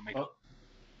 So make. Oh,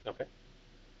 Okay.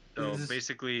 So Is this-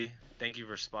 basically, thank you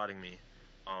for spotting me.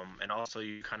 And also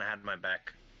you kind of had my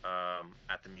back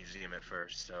at the museum at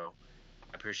first, so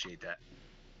I appreciate that.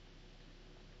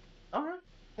 all right.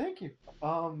 Thank you.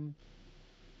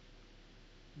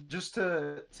 Just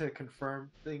to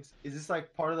confirm things, is this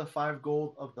like part of the 5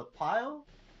 gold of the pile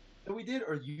that we did,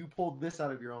 or you pulled this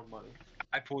out of your own money?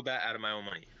 I pulled that out of my own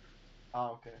money.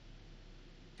 Oh, okay.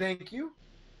 Thank you.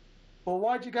 But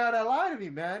why'd you gotta lie to me,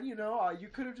 man? You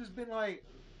could have just been like,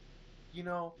 you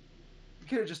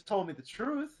could have just told me the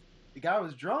truth. The guy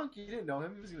was drunk. You didn't know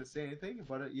him. He wasn't gonna say anything.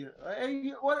 But hey,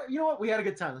 you know what? We had a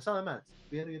good time. That's all that matters.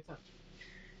 We had a good time.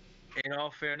 In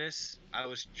all fairness, I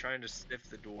was trying to sniff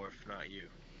the dwarf, not you.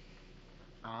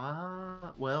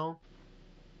 Well,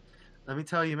 let me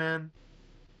tell you, man.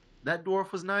 That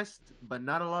dwarf was nice, but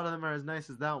not a lot of them are as nice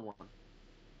as that one.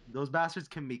 Those bastards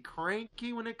can be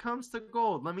cranky when it comes to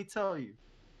gold, let me tell you.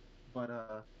 But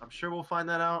I'm sure we'll find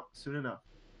that out soon enough.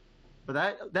 But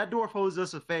that dwarf owes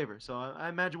us a favor, so I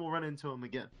imagine we'll run into him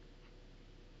again.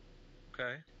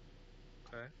 Okay.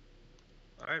 Okay.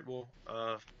 All right. Well,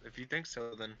 if you think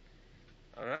so, then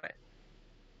all right.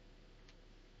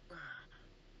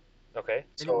 Okay.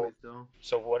 Anyways, though.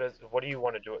 So what do you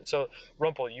want to do? So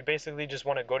Rumple, you basically just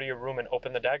want to go to your room and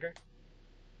open the dagger?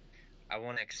 I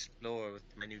want to explore with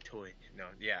my new toy. No,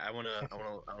 yeah, I wanna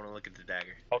look at the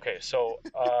dagger. Okay. So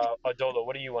Adola,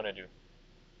 what do you want to do?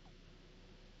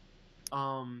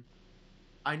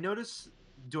 I notice.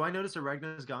 Do I notice that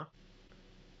Ragna's gone?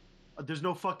 There's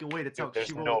no fucking way to tell. Dude, there's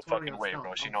she no rolled a 20 fucking on way, stealth.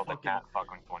 bro. She I'm know the fucking- nat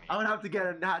fucking 20. I would have to get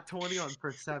a nat 20 on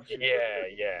perception.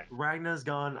 Yeah. Ragna's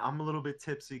gone. I'm a little bit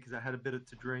tipsy because I had a bit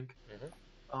to drink.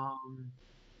 Mhm.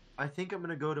 I think I'm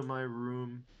gonna go to my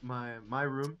room, my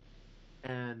room,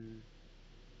 and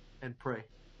pray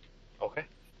Okay.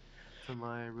 to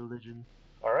my religion,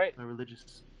 All right. my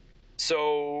religious.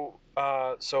 So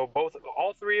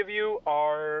all three of you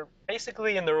are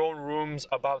basically in their own rooms,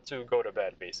 about to go to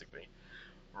bed. Basically,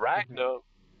 Ragnar.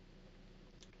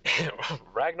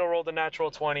 Ragnar rolled a natural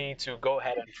 20 to go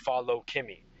ahead and follow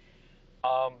Kimmy.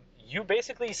 You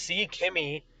basically see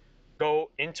Kimmy go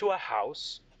into a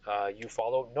house. You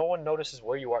follow. No one notices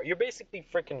where you are. You're basically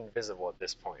freaking invisible at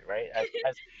this point, right?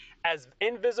 As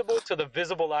invisible to the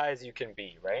visible eyes you can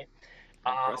be, right?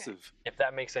 Impressive. If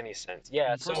that makes any sense.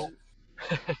 Yeah. So,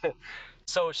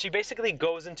 so she basically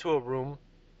goes into a room.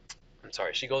 I'm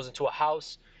sorry. She goes into a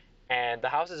house, and the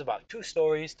house is about 2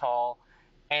 stories tall,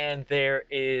 and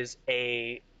there's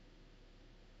a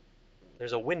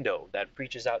window that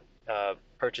perches out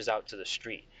to the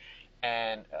street.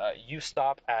 And you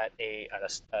stop at a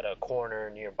corner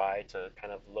nearby to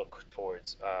kind of look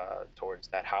towards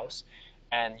that house,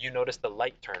 and you notice the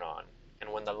light turn on.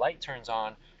 And when the light turns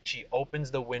on, she opens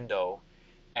the window,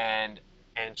 and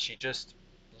she just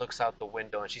looks out the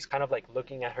window, and she's kind of like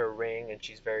looking at her ring, and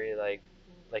she's very like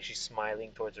she's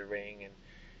smiling towards her ring,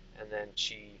 and then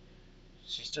she's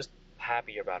just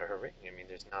happy about her ring. I mean,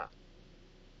 there's not.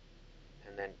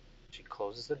 And then she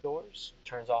closes the doors,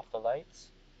 turns off the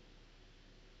lights.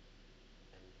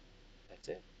 That's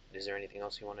it. Is there anything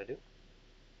else you want to do?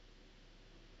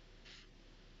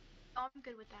 Oh, I'm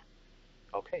good with that.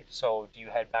 Okay, so do you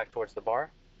head back towards the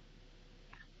bar?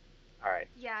 All right.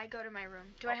 Yeah, I go to my room.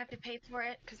 Do I have to pay for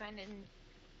it? Because I didn't.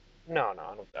 No,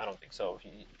 I don't think so.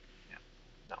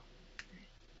 No.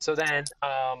 So then,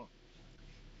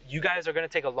 you guys are gonna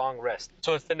take a long rest.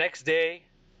 So it's the next day,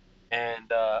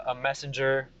 and a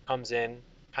messenger comes in,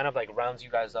 kind of like rounds you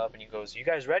guys up, and he goes, "You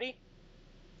guys ready?"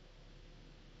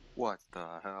 What the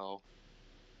hell?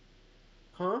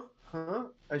 Huh?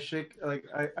 I shake, like,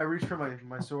 I reach for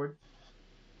my sword.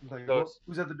 I'm like, Goes-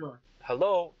 who's at the door?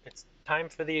 Hello, it's time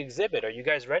for the exhibit. Are you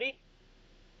guys ready?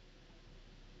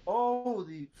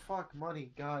 Holy fuck,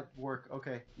 money, God, work.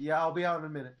 Okay, yeah, I'll be out in a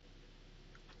minute.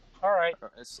 All right.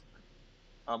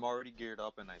 I'm already geared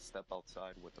up and I step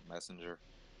outside with the messenger.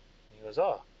 He goes,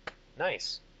 "Oh,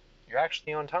 nice. You're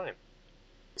actually on time."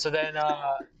 So then,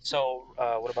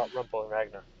 what about Rumpel and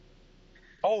Ragnar?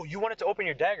 Oh, you wanted to open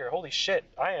your dagger. Holy shit.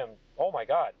 Oh my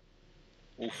god.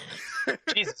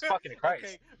 Jesus fucking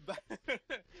Christ.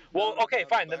 Well, okay,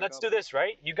 fine. Then let's do this,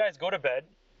 right? You guys go to bed,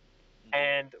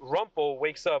 and Rumpel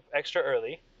wakes up extra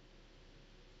early,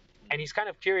 and he's kind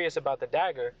of curious about the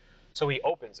dagger, so he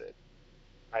opens it.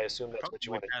 I assume that's what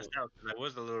you want to do. Passed out 'cause I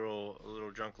was a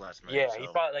little drunk last night. Yeah, so. he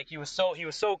probably like he was so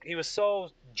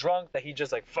drunk that he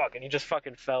just like fuck, and he just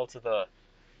fucking fell to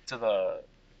the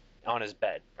on his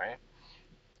bed, right?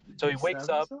 So he wakes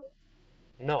up.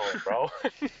 No, bro.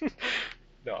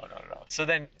 No. So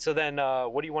then,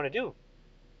 what do you want to do?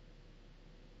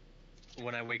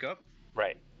 When I wake up,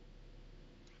 Right.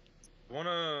 I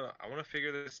wanna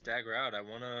figure this dagger out. I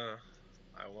wanna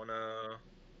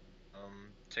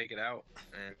take it out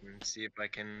and see if I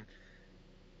can.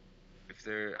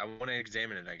 I wanna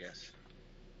examine it, I guess.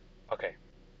 Okay.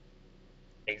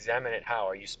 Examine it. How?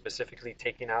 Are you specifically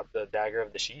taking out the dagger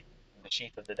of the sheath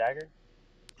of the dagger?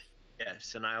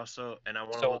 Yes, and I want to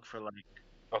So- look for like.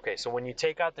 Okay, so when you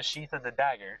take out the sheath of the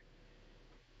dagger,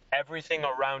 everything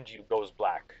around you goes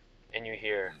black, and you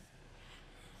hear,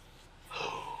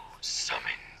 "Who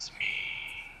summons me?"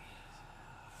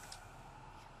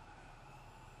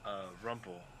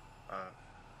 Rumpel.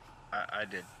 I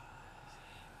did.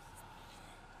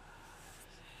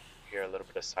 You hear a little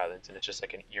bit of silence, and it's just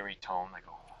like an eerie tone,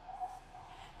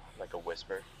 like a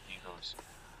whisper. He goes,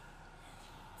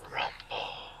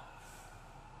 "Rumpel.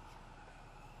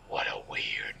 What a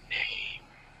weird name."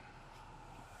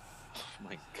 Oh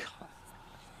my god.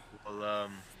 Well,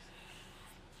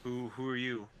 who are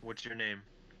you? What's your name?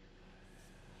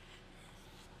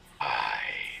 I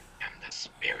am the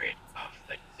spirit of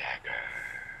the dagger.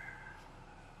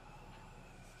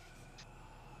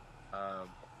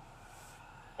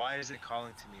 Why is it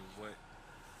calling to me? What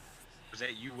was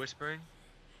that? You whispering?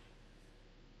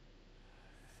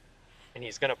 And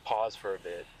he's gonna pause for a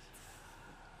bit.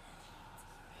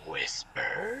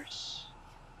 Whispers?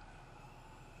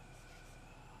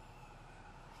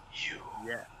 You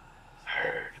Yeah.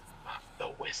 heard the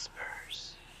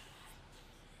whispers.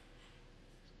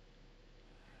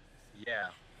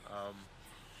 Yeah.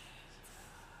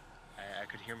 I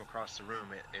could hear him across the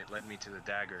room. It led me to the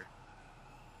dagger.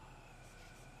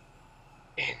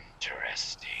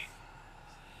 Interesting.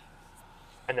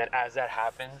 And then as that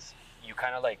happens, you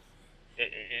kind of like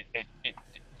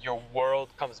your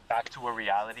world comes back to a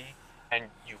reality,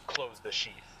 and you close the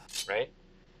sheath, right?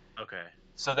 Okay.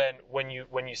 So then when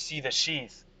you see the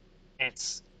sheath,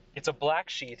 it's a black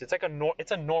sheath. It's like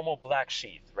it's a normal black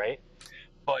sheath, right?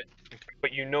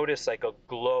 But you notice like a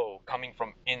glow coming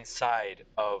from inside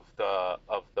of the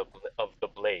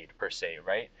blade per se,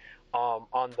 right?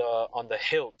 On the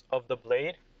hilt of the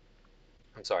blade.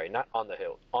 I'm sorry, not on the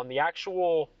hilt. On the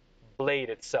actual blade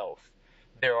itself,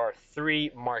 there are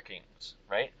 3 markings,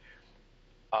 right?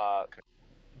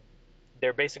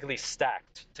 They're basically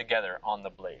stacked together on the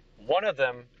blade. One of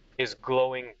them is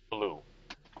glowing blue.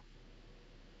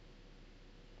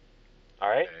 All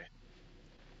right.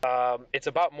 Okay. It's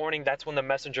about morning. That's when the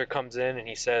messenger comes in and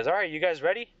he says, "All right, you guys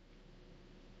ready?"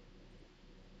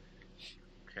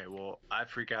 Okay. Well, I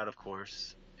freak out, of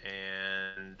course,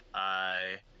 and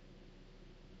I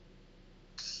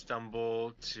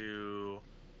stumble to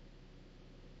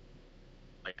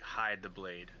like hide the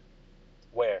blade.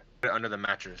 Where? Put it under the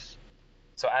mattress.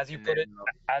 So as you And put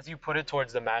then, it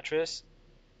towards the mattress,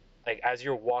 like as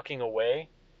you're walking away,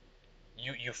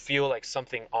 you feel like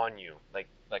something on you, like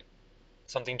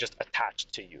something just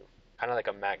attached to you, kind of like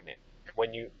a magnet.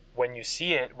 When you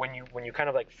see it, when you kind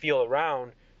of like feel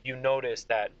around, you notice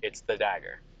that it's the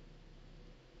dagger.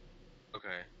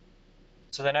 Okay.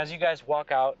 So then as you guys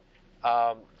walk out,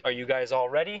 are you guys all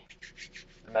ready?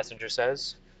 The messenger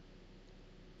says.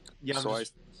 Yeah, I'm So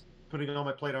just putting on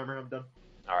my plate armor. I'm done.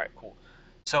 All right, cool.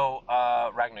 So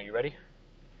Ragnar, you ready?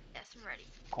 Yes, I'm ready.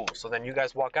 Cool. So then you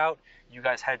guys walk out. You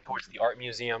guys head towards the art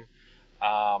museum,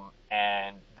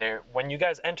 and there. When you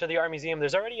guys enter the art museum,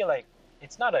 there's already like,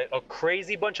 it's not a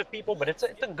crazy bunch of people, but it's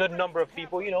a good number of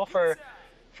people. You know, for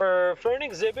an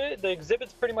exhibit, the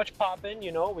exhibit's pretty much popping.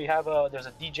 You know, we have there's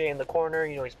a DJ in the corner.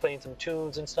 You know, he's playing some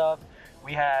tunes and stuff.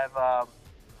 We have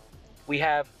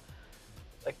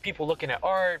like people looking at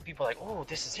art, people like, oh,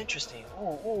 this is interesting.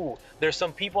 Ooh. There's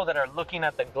some people that are looking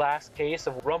at the glass case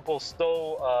of Rumpel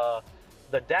stole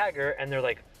the dagger, and they're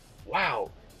like,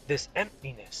 wow, this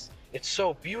emptiness. It's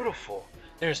so beautiful.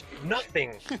 There's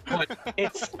nothing, but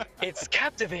it's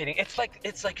captivating. It's like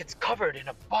it's covered in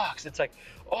a box. It's like,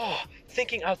 oh,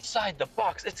 thinking outside the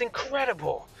box. It's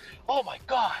incredible. Oh my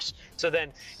gosh. So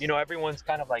then, you know, everyone's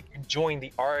kind of like enjoying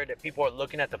the art. People are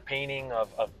looking at the painting of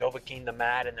Dovahkiin the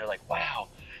Mad, and they're like, wow,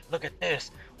 look at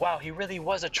this. Wow, he really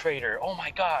was a traitor. Oh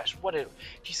my gosh,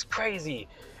 he's crazy.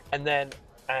 And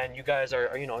you guys are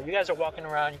walking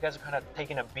around. You guys are kind of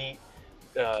taking a beat,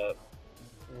 you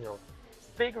know,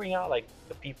 figuring out like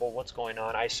the people, what's going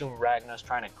on. I assume Ragnar's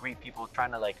trying to greet people,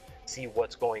 trying to like see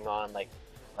what's going on, like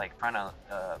trying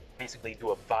to basically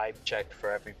do a vibe check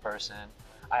for every person.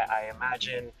 I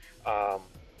imagine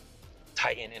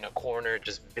Titan in a corner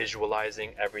just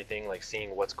visualizing everything, like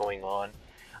seeing what's going on.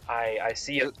 I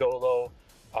see Adolo.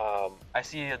 I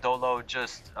see Adolo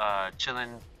just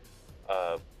chilling,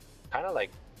 kind of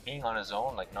like being on his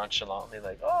own, like nonchalantly,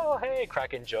 like, oh hey,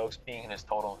 cracking jokes, being his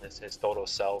total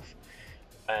self.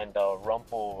 And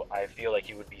Rumpel, I feel like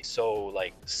he would be so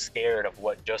like scared of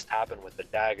what just happened with the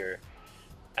dagger,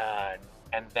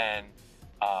 and then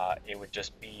it would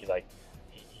just be like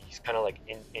he's kind of like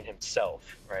in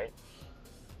himself, right?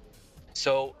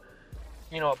 So,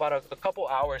 you know, about a couple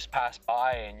hours pass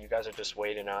by, and you guys are just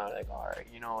waiting out, like, all right,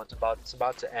 you know, it's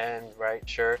about to end, right?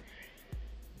 Sure.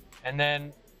 And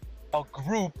then a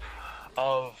group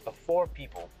of 4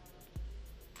 people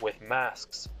with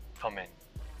masks come in.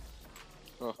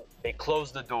 Oh. They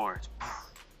close the doors.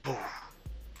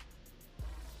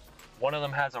 One of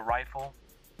them has a rifle.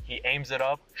 He aims it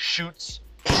up, shoots.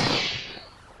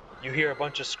 You hear a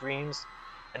bunch of screams,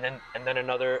 and then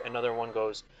another one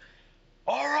goes,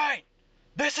 "All right,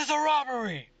 this is a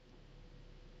robbery."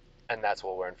 And that's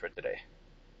what we're in for today.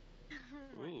 Oh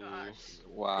my gosh.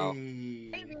 Wow.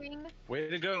 Hey. Amazing. Way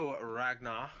to go,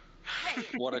 Ragnar.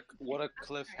 What a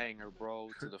cliffhanger, bro,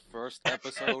 to the first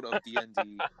episode of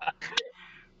D&D.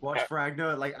 Watch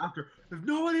Fragna like after. If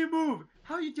nobody move,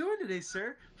 how you doing today,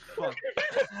 sir? Fuck.